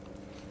do?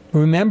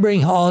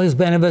 Remembering all his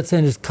benefits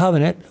and his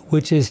covenant,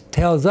 which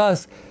tells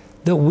us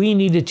that we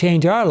need to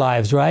change our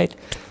lives, right?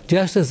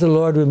 Just as the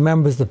Lord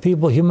remembers the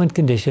feeble human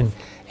condition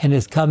and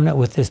his covenant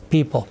with his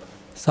people.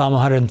 Psalm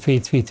 103,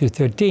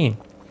 3-13.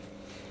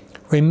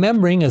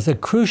 Remembering is a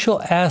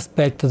crucial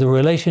aspect of the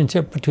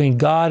relationship between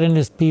God and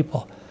his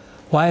people.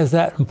 Why is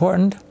that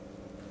important?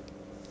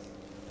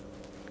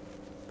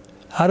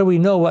 How do we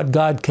know what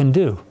God can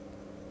do?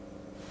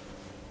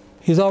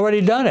 He's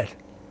already done it.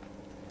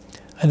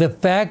 And the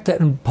fact that,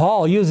 and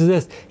Paul uses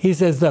this, he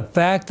says, the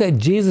fact that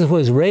Jesus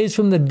was raised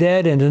from the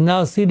dead and is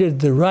now seated at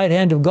the right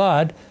hand of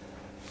God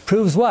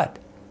proves what?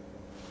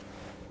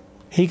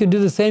 He can do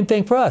the same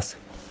thing for us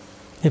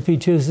if he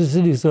chooses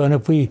to do so and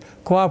if we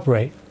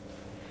cooperate.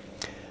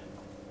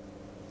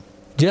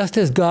 Just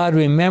as God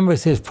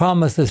remembers his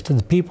promises to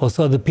the people,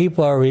 so the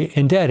people are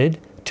indebted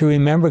to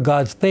remember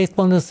God's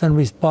faithfulness and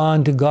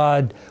respond to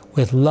God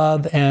with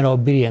love and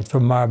obedience,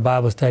 from our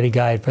Bible study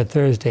guide for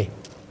Thursday.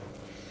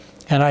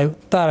 And I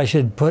thought I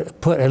should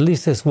put at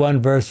least this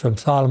one verse from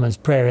Solomon's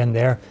prayer in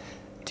there.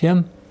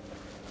 Jim?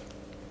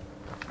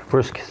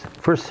 1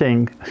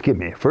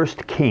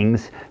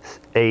 Kings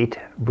 8,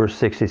 verse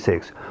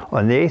 66.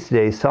 On the 8th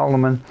day,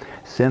 Solomon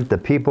sent the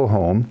people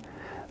home.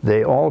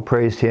 They all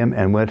praised him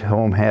and went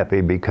home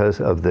happy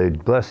because of the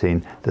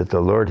blessing that the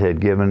Lord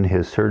had given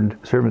his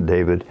servant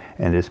David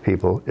and his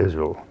people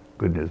Israel.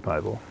 Good News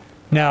Bible.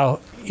 Now,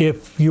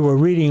 if you were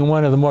reading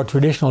one of the more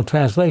traditional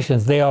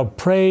translations, they all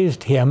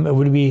praised him. It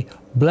would be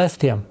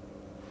blessed him.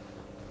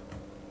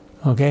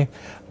 Okay?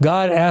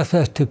 God asks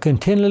us to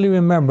continually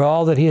remember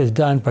all that he has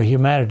done for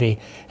humanity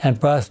and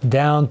for us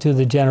down through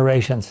the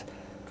generations.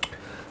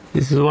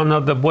 This is one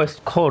of the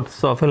best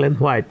quotes of Ellen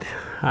White.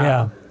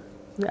 Yeah.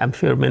 I'm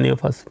sure many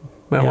of us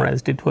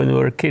memorized it when we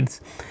were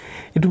kids.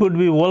 It would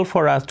be well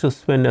for us to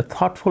spend a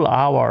thoughtful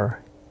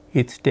hour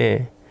each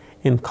day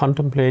in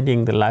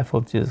contemplating the life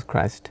of Jesus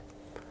Christ.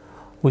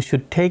 We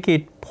should take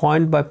it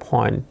point by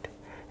point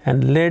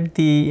and let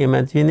the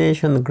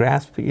imagination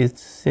grasp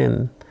its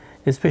sin,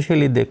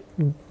 especially the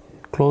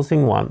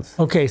closing ones.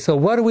 Okay, so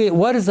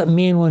what does it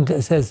mean when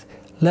it says,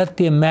 let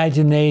the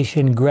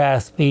imagination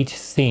grasp each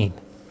scene?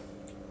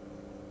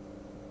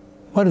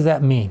 What does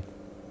that mean?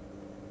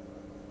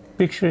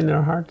 Picture in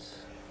our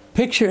hearts.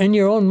 Picture in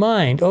your own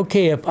mind.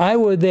 Okay, if I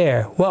were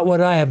there, what would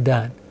I have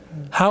done?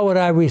 How would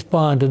I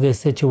respond to this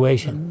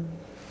situation?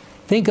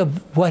 Think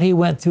of what he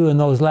went through in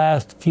those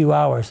last few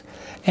hours.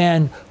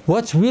 And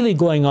what's really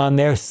going on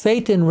there,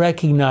 Satan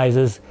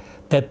recognizes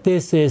that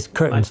this is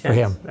curtains for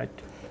him. Right.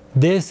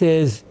 This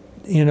is,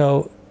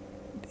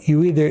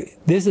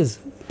 this is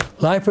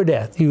life or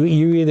death. You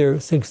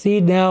either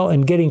succeed now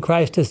in getting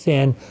Christ to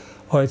sin,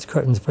 or its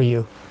curtains for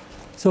you.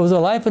 So it was a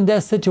life and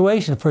death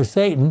situation for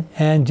Satan,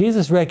 and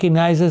Jesus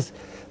recognizes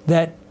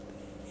that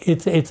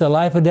it's a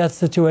life and death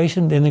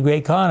situation in the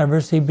great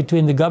controversy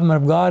between the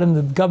government of God and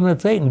the government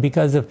of Satan,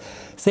 because if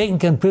Satan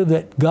can prove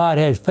that God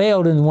has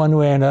failed in one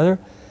way or another,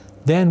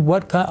 then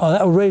that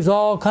will raise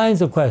all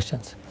kinds of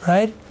questions,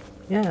 right?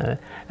 Yeah,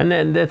 and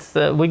then that's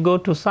we go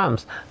to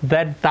Psalms,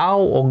 that thou,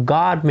 O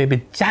God, may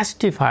be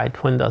justified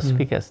when thou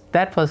speakest.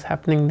 That was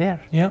happening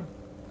there. Yeah.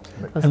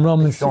 And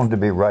Romans shown to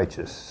be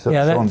righteous,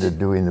 shown to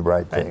doing the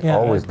right thing. Yeah,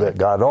 always,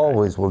 God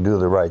always will do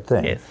the right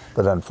thing. Yes.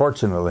 But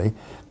unfortunately,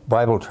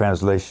 Bible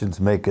translations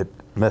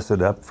mess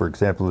it up. For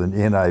example, in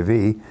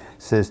NIV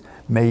says,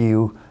 "May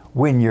you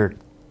win your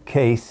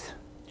case."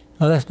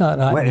 No, that's not.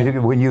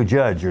 When you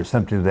judge, or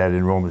something like that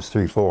in Romans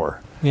 3:4.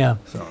 Yeah.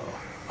 So.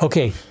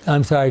 Okay,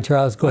 I'm sorry,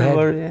 Charles. Go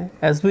ahead.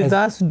 As we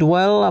thus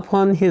dwell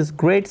upon His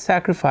great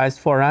sacrifice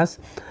for us,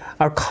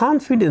 our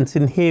confidence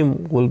in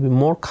Him will be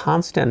more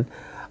constant.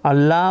 Our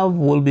love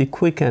will be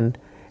quickened,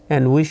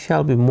 and we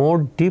shall be more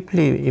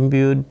deeply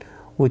imbued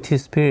with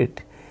His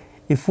Spirit.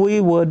 If we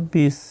would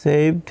be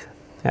saved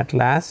at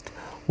last,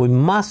 we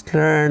must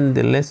learn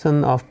the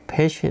lesson of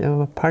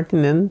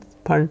penitence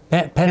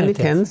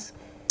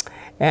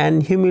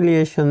and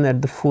humiliation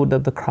at the foot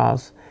of the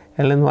cross.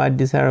 Ellen White,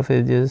 Desire of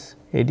Ages,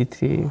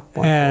 83.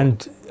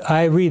 And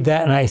I read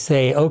that and I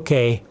say,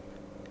 okay,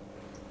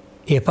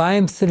 if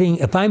I'm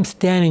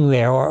standing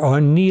there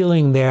or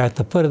kneeling there at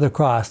the foot of the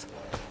cross,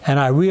 and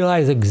I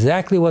realize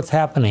exactly what's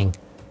happening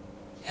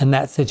in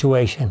that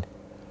situation,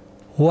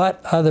 what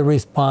other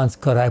response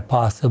could I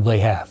possibly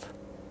have?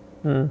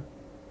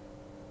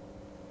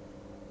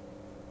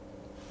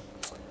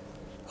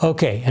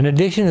 Okay, in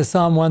addition to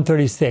Psalm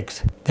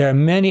 136, there are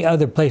many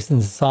other places in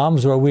the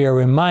Psalms where we are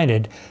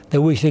reminded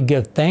that we should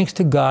give thanks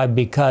to God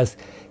because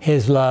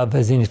His love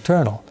is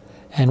eternal.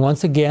 And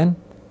once again,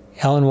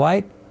 Ellen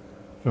White?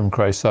 From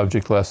Christ's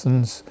Object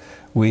Lessons,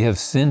 we have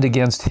sinned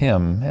against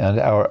Him and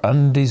are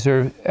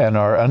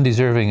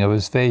undeserving of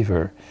His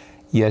favor,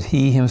 yet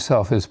He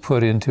Himself has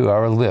put into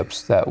our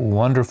lips that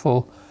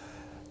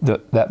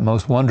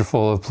most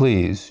wonderful of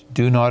pleas.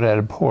 Do not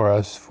abhor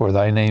us for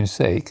Thy name's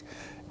sake.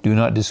 Do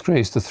not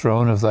disgrace the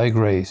throne of Thy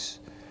grace,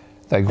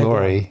 Thy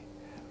glory.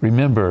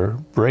 Remember,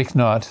 break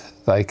not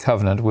Thy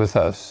covenant with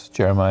us.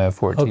 Jeremiah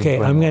 14. Okay,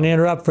 21. I'm going to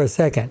interrupt for a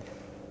second.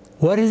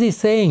 What is he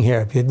saying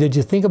here? Did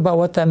you think about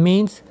what that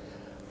means?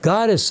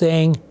 God is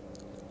saying,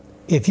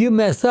 if you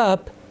mess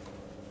up,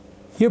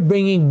 you're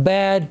bringing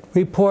bad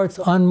reports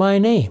on my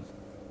name.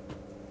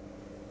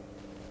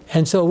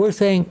 And so we're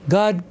saying,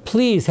 God,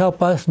 please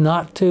help us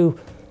not to,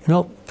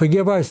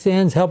 forgive our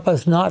sins, help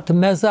us not to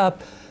mess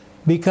up,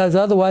 because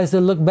otherwise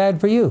it'll look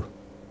bad for you.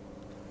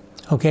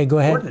 Okay, go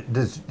ahead.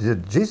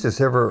 Did Jesus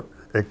ever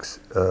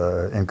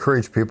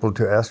encourage people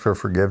to ask for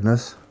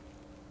forgiveness?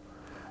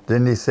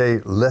 Didn't He say,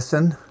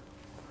 listen?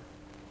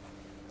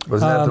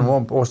 Wasn't that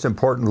the most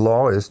important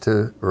law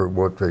or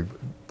what the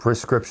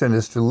prescription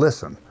is to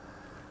listen?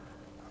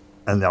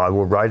 And I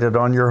will write it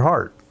on your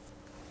heart.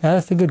 Now,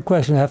 that's a good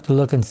question. I have to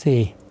look and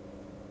see.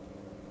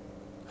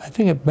 I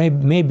think it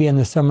may be in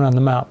the Sermon on the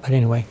Mount, but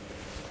anyway.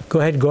 Go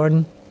ahead,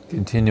 Gordon.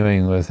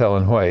 Continuing with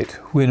Ellen White,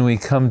 when we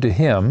come to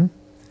Him,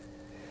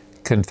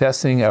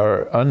 confessing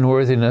our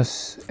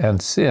unworthiness and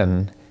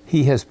sin,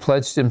 He has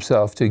pledged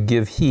Himself to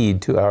give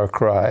heed to our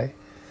cry.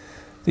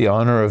 The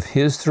honor of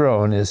His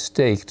throne is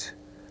staked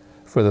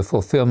for the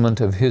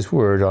fulfillment of His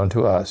word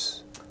unto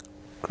us.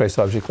 Christ's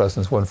Object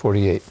Lessons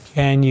 148.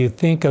 Can you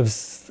think of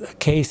a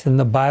case in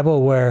the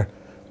Bible where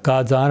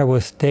God's honor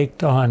was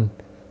staked on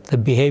the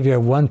behavior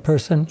of one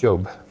person?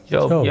 Job,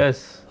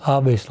 yes.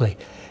 Obviously.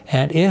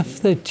 And if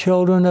the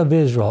children of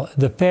Israel,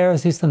 the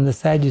Pharisees and the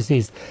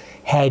Sadducees,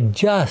 had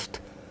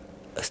just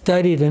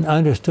studied and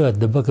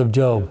understood the book of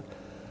Job,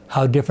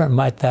 how different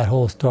might that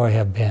whole story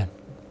have been?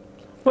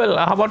 Well,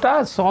 how about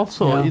us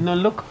also? Yeah.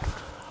 Look.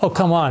 Oh,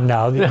 come on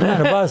now.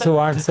 None of us who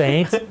aren't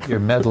saints. You're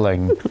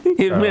meddling.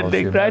 You're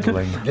meddling, right?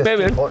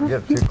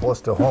 Get too close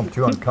to home,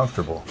 too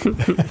uncomfortable.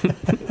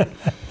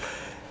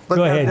 But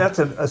Go ahead. That's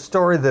a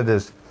story that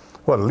is,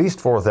 at least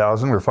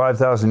 4,000 or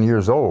 5,000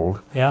 years old.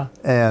 Yeah.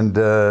 And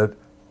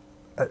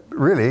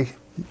really,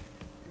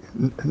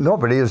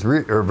 nobody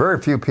or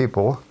very few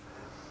people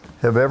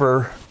have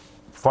ever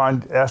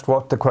asked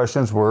what the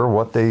questions were,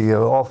 what the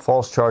all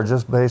false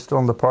charges based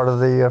on the part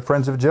of the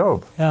friends of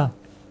Job. Yeah.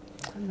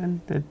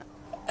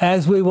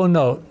 As we will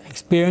note,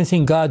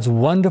 experiencing God's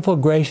wonderful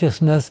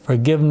graciousness,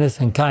 forgiveness,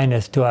 and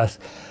kindness to us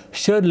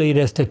should lead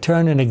us to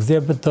turn and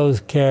exhibit those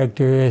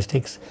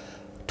characteristics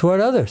toward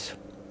others.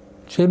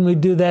 Shouldn't we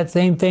do that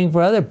same thing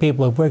for other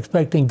people if we're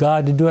expecting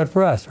God to do it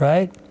for us,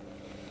 right?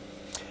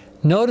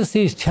 Notice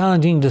these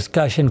challenging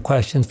discussion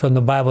questions from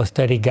the Bible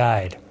Study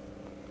Guide.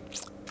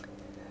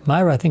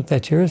 Myra, I think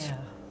that's yours. Yeah.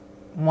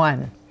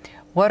 1.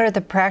 What are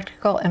the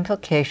practical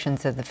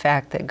implications of the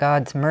fact that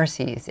God's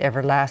mercy is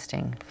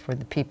everlasting for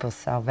the people's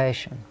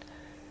salvation?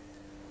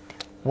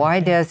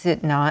 Why does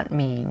it not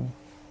mean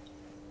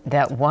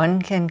that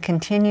one can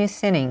continue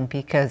sinning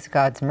because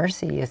God's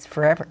mercy is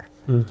forever?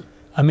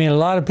 I mean, a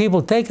lot of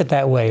people take it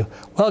that way.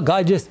 Well,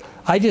 I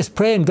just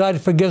pray and God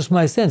forgives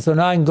my sins, so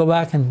now I can go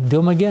back and do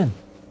them again.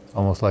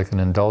 Almost like an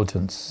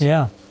indulgence.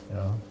 Yeah. You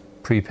know,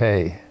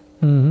 prepay.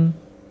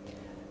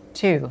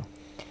 2.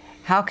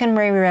 How can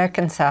we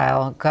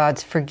reconcile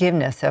God's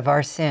forgiveness of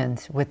our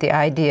sins with the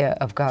idea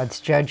of God's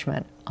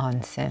judgment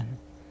on sin?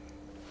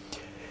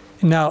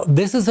 Now,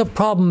 this is a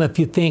problem if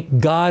you think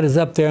God is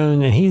up there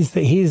and he's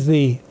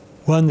the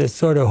one that's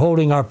sort of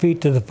holding our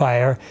feet to the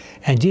fire,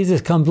 and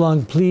Jesus comes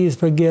along, please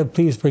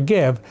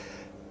forgive,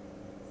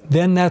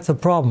 then that's a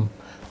problem.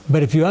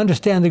 But if you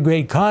understand the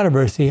great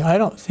controversy, I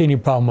don't see any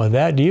problem with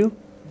that, do you?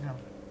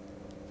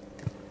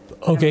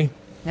 No. Okay.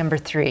 Number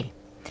 3.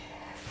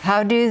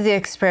 How do the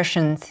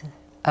expressions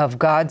of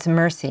God's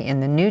mercy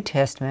in the New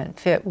Testament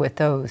fit with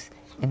those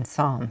in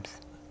Psalms?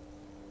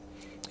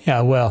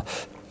 Yeah, well,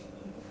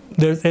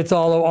 it's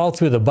all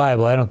through the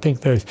Bible. I don't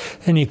think there's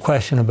any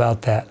question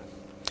about that.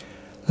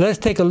 Let's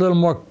take a little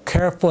more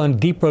careful and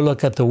deeper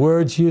look at the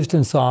words used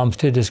in Psalms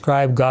to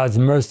describe God's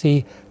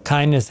mercy,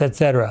 kindness,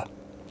 etc.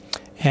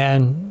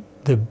 And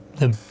the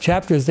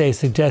chapters they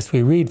suggest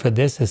we read for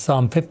this is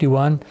Psalm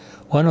 51,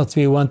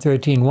 103,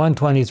 113,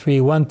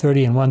 123,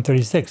 130, and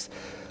 136.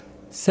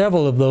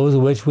 Several of those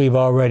which we've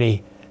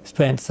already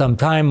spent some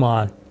time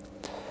on.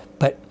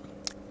 But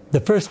the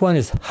first one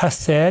is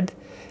hesed,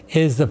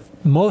 is the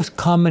most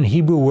common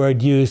Hebrew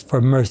word used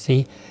for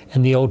mercy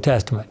in the Old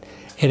Testament.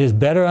 It is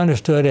better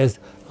understood as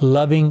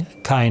loving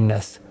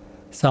kindness.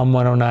 Psalm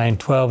 109,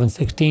 12 and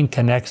 16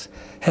 connects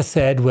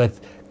hesed with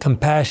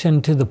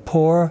compassion to the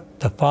poor,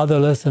 the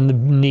fatherless, and the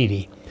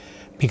needy.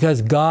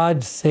 Because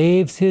God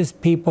saves his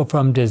people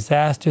from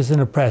disasters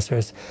and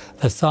oppressors,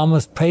 the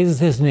psalmist praises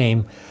his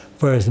name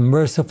for his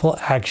merciful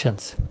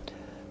actions.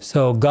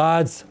 So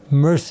God's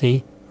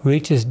mercy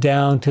reaches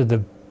down to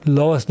the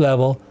lowest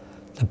level,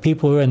 the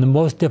people who are in the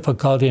most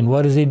difficulty, and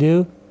what does he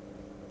do?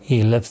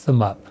 He lifts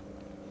them up.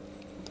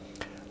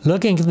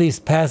 Looking at these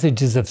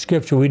passages of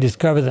Scripture, we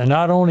discover that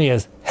not only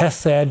is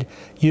hesed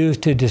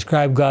used to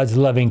describe God's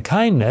loving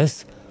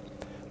kindness,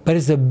 but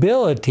his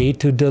ability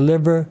to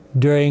deliver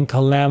during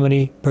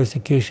calamity,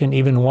 persecution,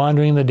 even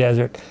wandering in the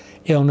desert,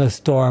 illness,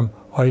 storm,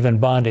 or even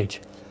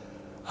bondage.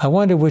 I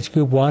wonder which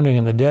group wandering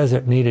in the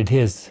desert needed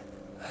his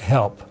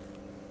help.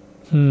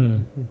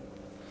 Maybe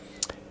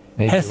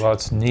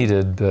lots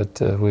needed, but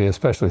we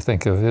especially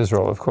think of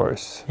Israel, of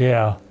course.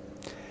 Yeah.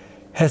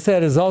 Hesed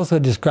is also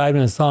described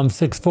in Psalm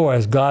 6:4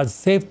 as God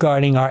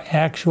safeguarding our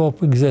actual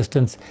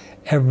existence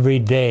every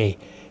day.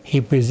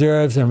 He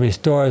preserves and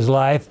restores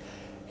life,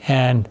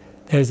 and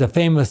there's a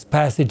famous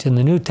passage in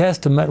the New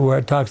Testament where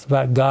it talks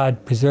about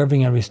God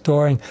preserving and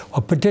restoring,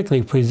 or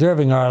particularly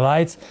preserving our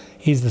lives.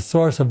 He's the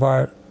source of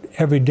our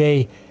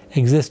everyday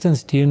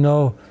existence. Do you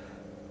know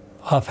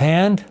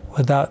offhand,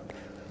 without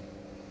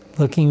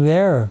looking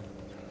there?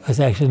 It's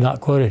actually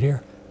not quoted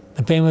here.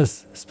 The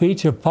famous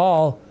speech of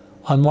Paul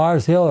on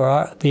Mars Hill,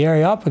 or the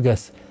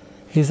Areopagus.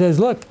 He says,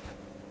 look,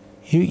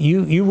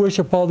 you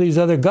worship all these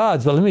other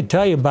gods, but let me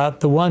tell you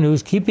about the one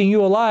who's keeping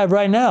you alive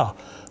right now.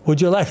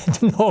 Would you like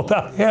to know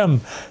about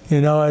him?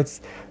 You know,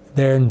 it's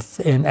there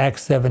in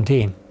Acts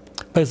 17.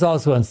 But it's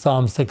also in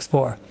Psalm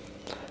 6:4.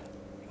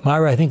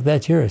 Myra, I think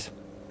that's yours.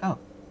 Oh.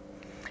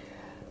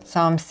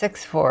 Psalm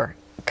 6:4.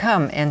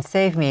 Come and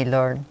save me,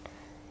 Lord.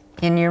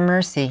 In your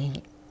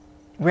mercy,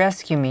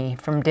 rescue me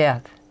from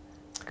death.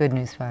 Good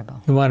News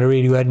Bible. You want to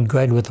read? Go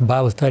ahead with the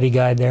Bible study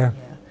guide there.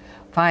 Yeah.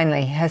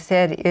 Finally,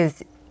 hesed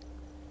is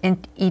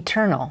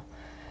eternal.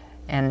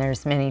 And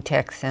there's many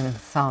texts in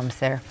Psalms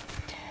there.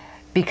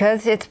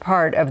 Because it's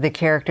part of the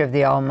character of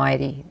the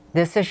Almighty,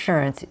 this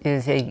assurance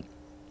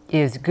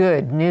is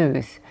good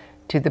news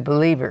to the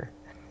believer.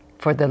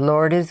 For the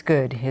Lord is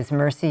good, his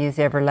mercy is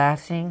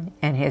everlasting,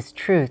 and his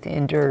truth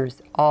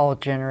endures all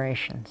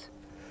generations.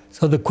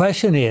 So the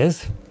question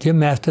is,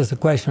 Jim asked us a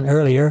question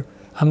earlier,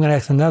 I'm going to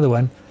ask another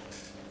one.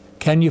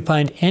 Can you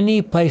find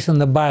any place in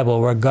the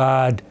Bible where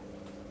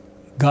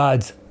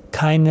God's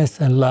kindness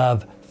and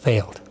love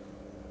failed?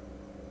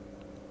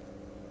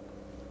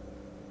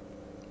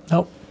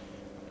 Nope.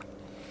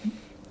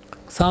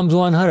 Psalms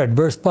 100,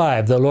 verse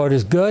 5, the Lord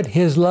is good,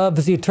 his love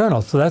is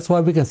eternal. So that's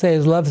why we can say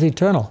his love is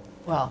eternal.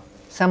 Well,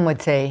 some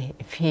would say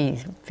if he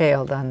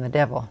failed on the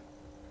devil,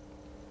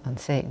 on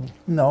Satan.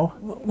 No.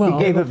 Well,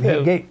 he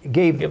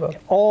gave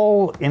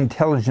all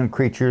intelligent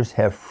creatures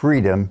have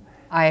freedom.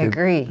 I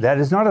agree. That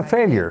is not a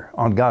failure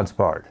on God's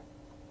part.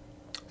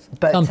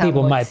 But some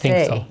people would might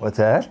think so. What's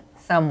that?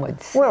 Some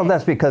would say. Well,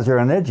 that's because they're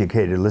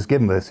uneducated. Let's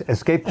give them an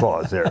escape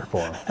clause there for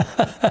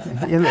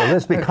them. You know,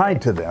 let's be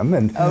kind to them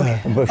and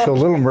show a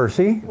little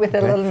mercy. With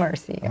a little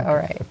mercy, all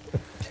right.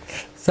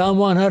 Psalm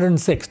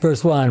 106,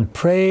 verse 1,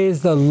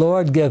 praise the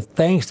Lord, give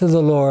thanks to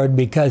the Lord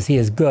because he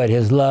is good,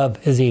 his love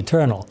is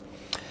eternal.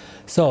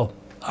 So,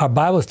 our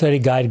Bible study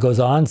guide goes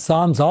on.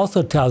 Psalms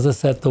also tells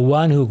us that the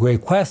one who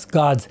requests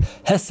God's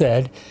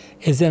hesed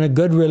is in a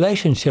good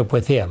relationship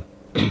with him.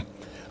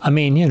 I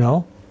mean, you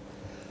know,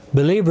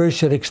 believers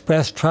should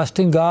express trust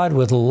in God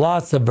with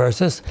lots of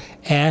verses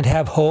and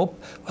have hope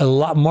with a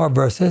lot more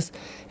verses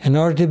in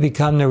order to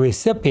become the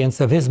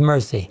recipients of his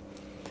mercy.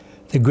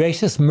 The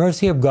gracious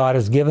mercy of God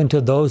is given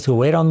to those who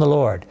wait on the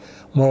Lord.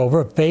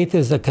 Moreover, faith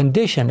is a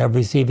condition of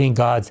receiving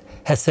God's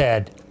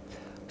hesed.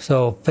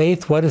 So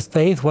faith, what is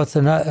faith? What's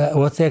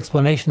the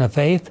explanation of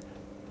faith?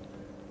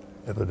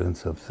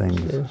 Evidence of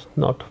things. It's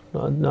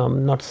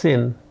not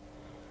sin.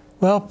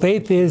 Well,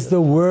 faith is the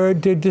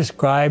word that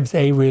describes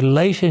a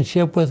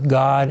relationship with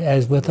God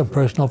as with a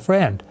personal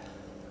friend.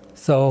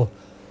 So,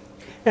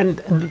 And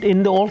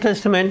in the Old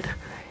Testament,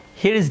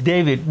 here is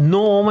David.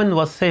 No woman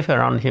was safe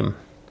around him.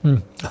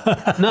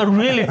 No,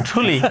 really,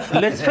 truly.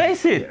 Let's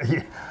face it.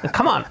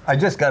 Come on. I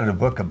just got a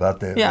book about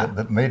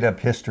the made-up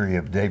history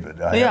of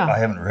David. I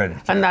haven't read it.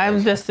 And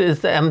I'm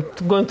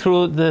going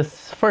through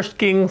this 1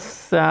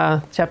 Kings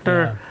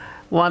chapter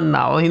 1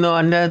 now,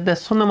 and the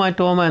Shunammite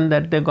woman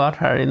that they got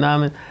her,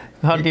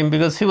 hurt him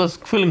because he was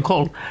feeling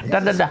cold. He's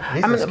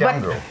a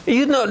scoundrel.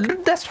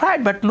 But, that's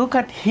right, but look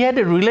at, he had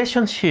a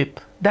relationship.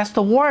 That's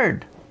the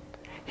word.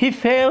 He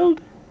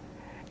failed,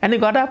 and he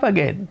got up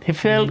again. He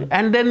failed,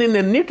 and then in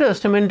the New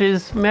Testament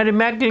is Mary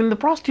Magdalene, the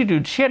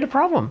prostitute. She had a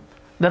problem.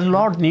 The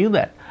Lord knew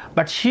that.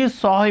 But she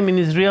saw him in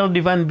his real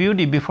divine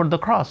beauty before the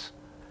cross.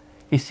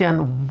 You see,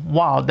 and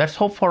wow, that's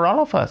hope for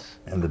all of us.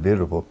 And the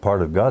beautiful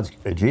part of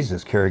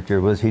Jesus' character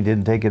was he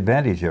didn't take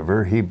advantage of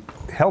her. He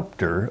helped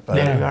her.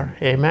 There you are.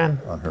 Amen.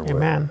 On her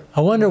Amen. way.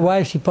 I wonder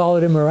why she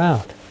followed him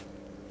around.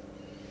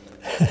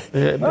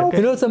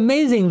 It's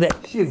amazing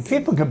that...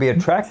 People can be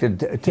attracted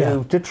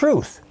to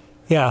truth.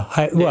 Yeah,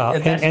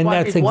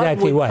 that's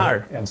exactly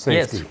why. And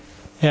safety. Yes.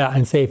 Yeah,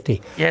 and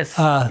safety. Yes,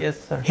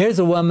 yes, sir. Here's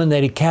a woman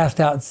that he cast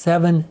out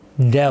 7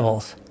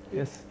 devils.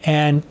 Yes.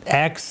 And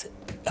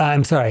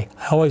I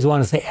always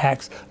want to say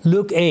Acts.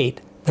 Luke 8,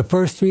 the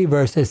first 3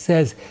 verses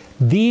says,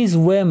 these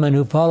women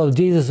who followed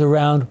Jesus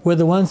around were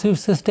the ones who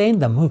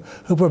sustained them,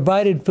 who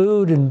provided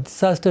food and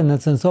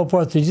sustenance and so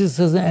forth to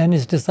Jesus and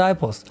his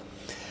disciples.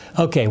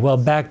 Okay, well,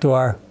 back to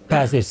our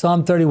passage.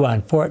 Psalm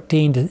 31,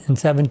 14 and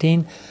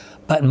 17.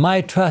 But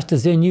my trust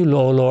is in you,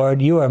 O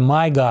Lord. You are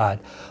my God.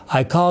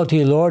 I call to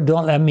you, Lord.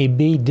 Don't let me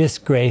be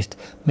disgraced.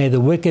 May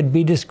the wicked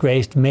be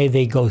disgraced. May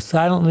they go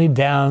silently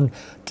down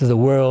to the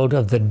world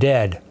of the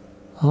dead.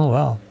 Oh,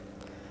 well.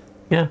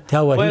 Yeah.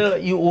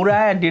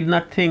 Uriah did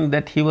not think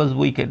that he was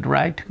wicked,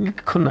 right?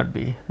 It could not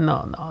be.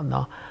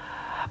 No.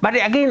 But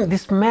again,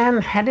 this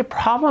man had a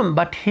problem,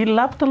 but he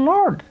loved the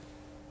Lord.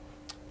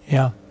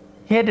 Yeah.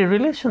 He had a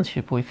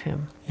relationship with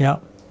him. Yeah.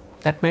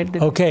 That made the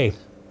difference. Okay.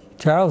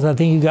 Charles, I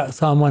think you got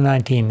Psalm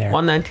 119 there.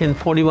 119,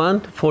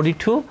 41 to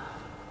 42.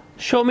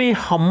 Show me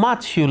how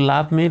much you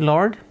love me,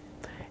 Lord,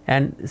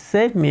 and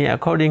save me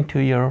according to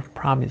your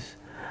promise.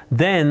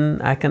 Then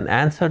I can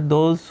answer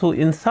those who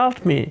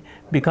insult me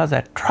because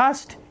I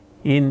trust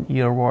in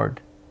your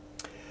word.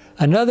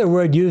 Another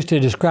word used to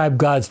describe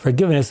God's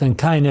forgiveness and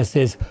kindness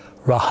is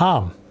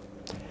raham.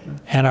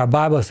 And our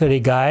Bible study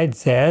guide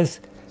says,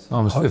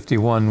 Psalms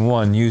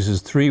 51:1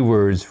 uses 3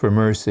 words for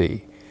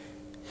mercy.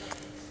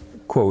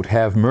 Quote,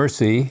 have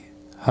mercy,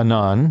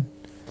 Hanan,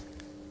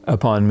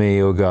 upon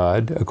me, O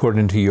God,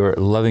 according to your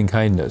loving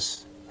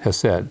kindness,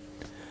 Hesed,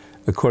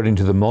 according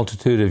to the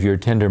multitude of your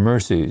tender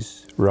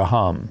mercies,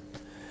 Raham.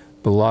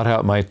 Blot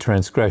out my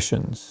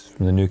transgressions,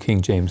 from the New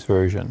King James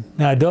Version.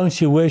 Now,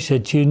 don't you wish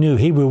that you knew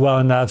Hebrew well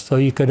enough so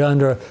you could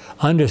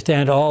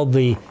understand all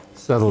the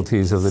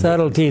subtleties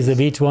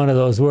of each one of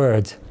those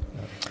words?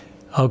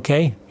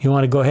 Okay, you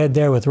want to go ahead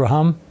there with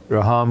Raham?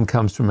 Raham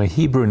comes from a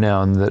Hebrew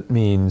noun that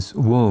means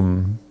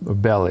womb or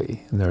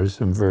belly, and there are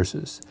some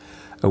verses.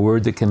 A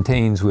word that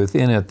contains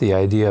within it the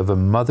idea of a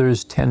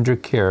mother's tender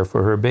care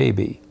for her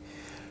baby.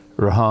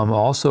 Raham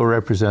also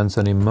represents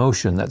an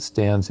emotion that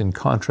stands in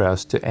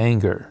contrast to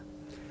anger.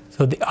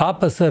 So the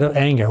opposite of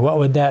anger, what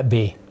would that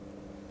be?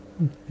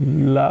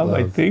 Love.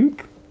 I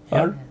think.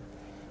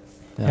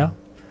 Yeah.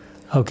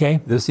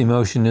 Okay. This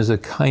emotion is a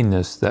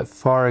kindness that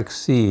far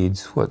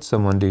exceeds what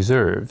someone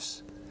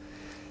deserves.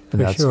 And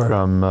that's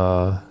from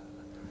a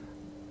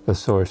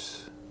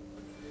source,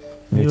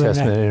 New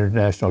Testament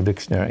International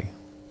Dictionary.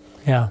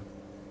 Yeah.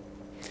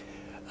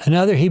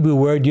 Another Hebrew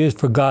word used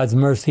for God's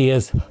mercy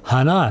is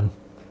Hanan.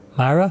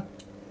 Myra?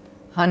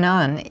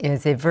 Hanan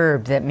is a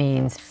verb that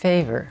means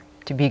favor,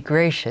 to be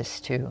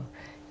gracious to,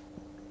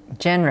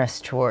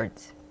 generous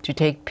towards, to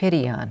take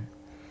pity on.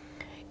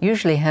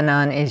 Usually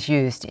Hanan is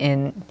used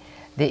in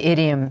the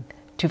idiom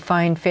to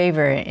find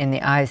favor in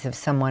the eyes of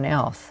someone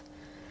else.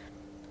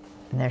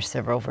 And there's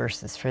several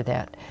verses for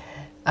that.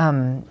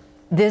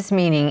 This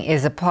meaning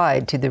is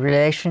applied to the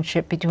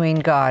relationship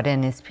between God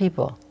and his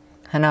people.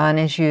 Hanan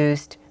is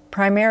used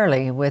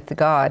primarily with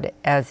God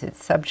as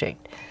its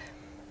subject.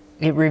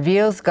 It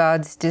reveals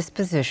God's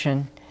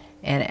disposition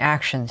and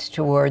actions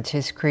towards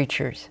his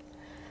creatures.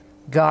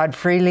 God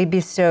freely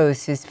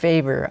bestows his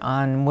favor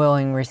on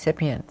willing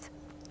recipients,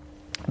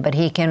 but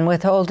he can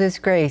withhold his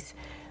grace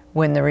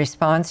when the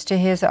response to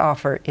his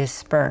offer is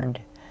spurned,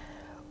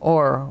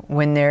 or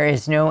when there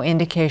is no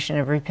indication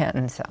of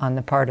repentance on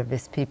the part of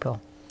his people.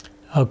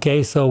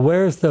 Okay, so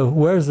where's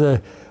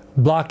the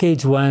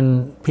blockage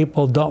when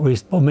people don't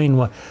respond? I mean,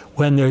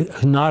 when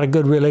there's not a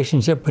good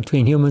relationship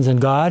between humans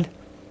and God?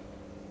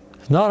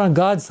 It's not on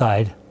God's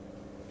side.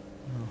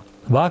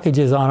 blockage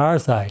is on our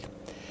side.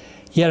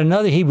 Yet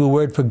another Hebrew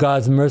word for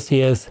God's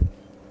mercy is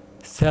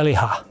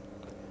selihah.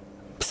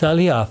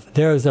 Selihah,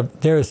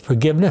 there is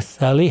forgiveness,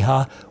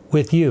 selihah,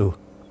 with you.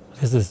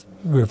 This is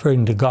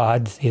referring to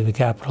God, see the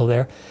capital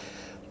there.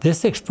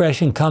 This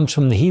expression comes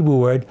from the Hebrew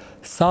word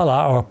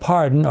salah, or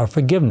pardon or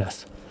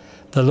forgiveness.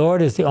 The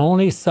Lord is the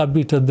only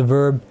subject of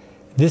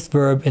this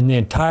verb in the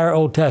entire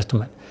Old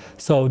Testament.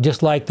 So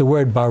just like the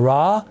word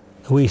bara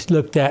we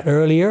looked at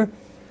earlier,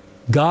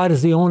 God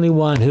is the only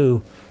one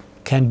who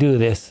can do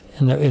this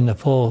in the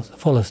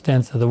fullest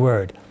sense of the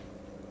word.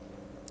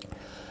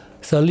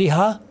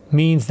 Salihah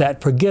means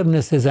that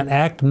forgiveness is an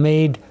act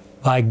made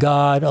by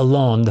God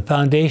alone. The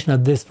foundation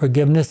of this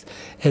forgiveness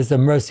is the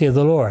mercy of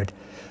the Lord.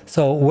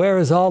 So where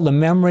is all the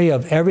memory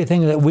of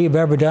everything that we've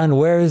ever done?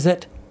 Where is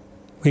it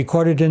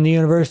recorded in the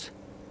universe?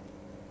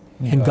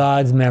 In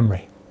God's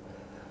memory.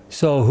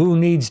 So who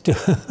needs to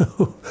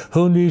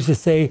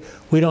say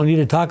we don't need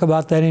to talk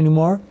about that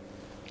anymore?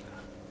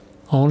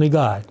 Only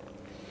God.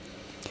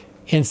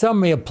 In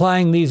summary,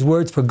 applying these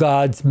words for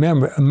God's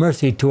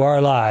mercy to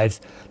our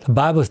lives, the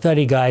Bible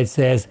Study Guide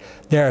says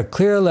there are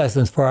clear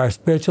lessons for our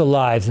spiritual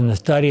lives in the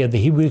study of the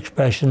Hebrew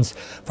expressions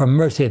for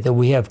mercy that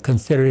we have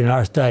considered in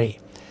our study.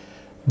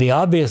 The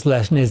obvious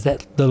lesson is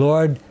that the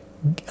Lord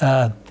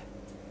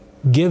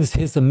gives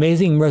His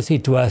amazing mercy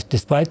to us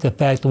despite the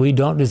fact that we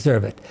don't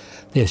deserve it.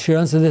 The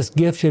assurance of this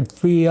gift should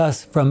free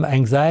us from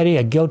anxiety,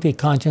 a guilty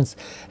conscience,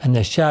 and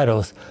the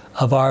shadows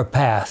of our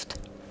past.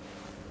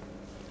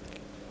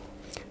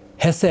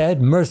 Hesed,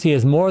 mercy,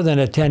 is more than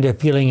a tender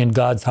feeling in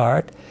God's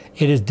heart.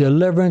 It is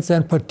deliverance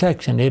and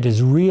protection. It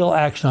is real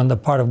action on the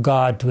part of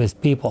God to His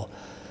people.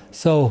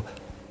 So,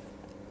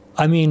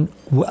 I mean,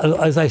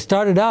 as I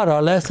started out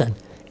our lesson,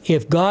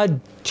 if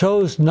God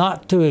chose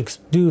not to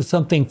do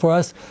something for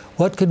us,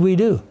 what could we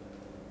do?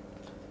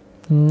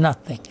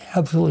 Nothing,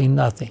 absolutely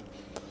nothing.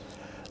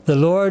 The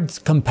Lord's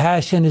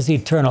compassion is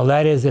eternal.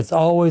 That is, it's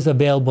always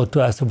available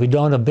to us. If we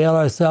don't avail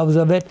ourselves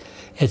of it,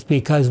 it's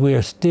because we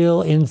are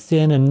still in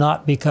sin and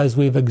not because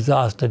we've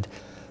exhausted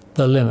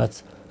the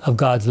limits of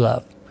God's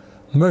love.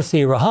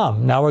 Mercy,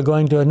 raham, now we're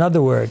going to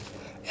another word,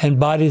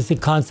 embodies the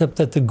concept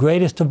that the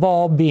greatest of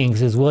all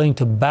beings is willing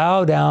to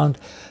bow down,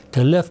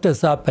 to lift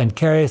us up and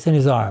carry us in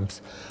His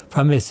arms.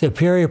 From His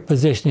superior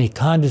position, He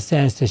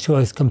condescends to show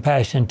His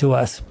compassion to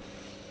us.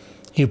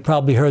 You've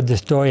probably heard the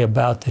story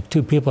about the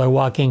two people are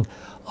walking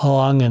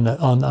along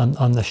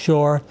on the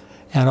shore,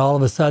 and all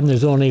of a sudden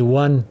there's only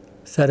one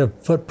set of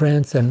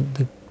footprints, and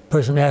the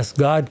person asks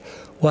God,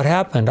 what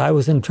happened? I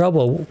was in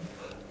trouble.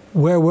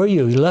 Where were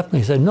you? You left me.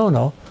 He said,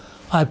 no,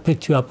 I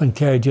picked you up and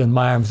carried you in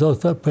my arms.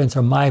 Those footprints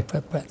are my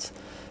footprints.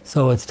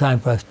 So it's time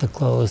for us to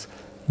close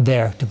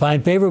there. To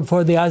find favor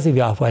before the eyes of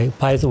Yahweh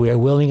implies that we are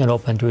willing and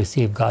open to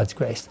receive God's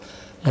grace.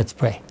 Let's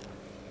pray.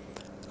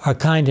 Our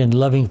kind and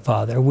loving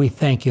Father, we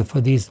thank You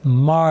for these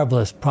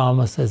marvelous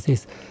promises,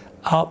 these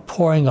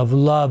outpouring of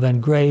love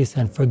and grace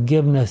and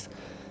forgiveness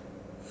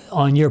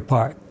on Your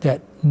part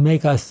that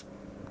make us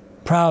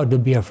proud to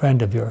be a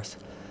friend of Yours.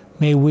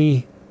 May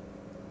we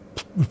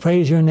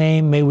praise Your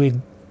name. May we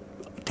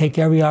take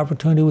every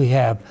opportunity we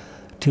have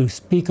to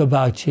speak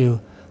about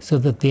You so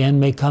that the end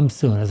may come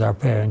soon, is our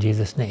prayer in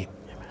Jesus' name.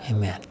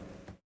 Amen.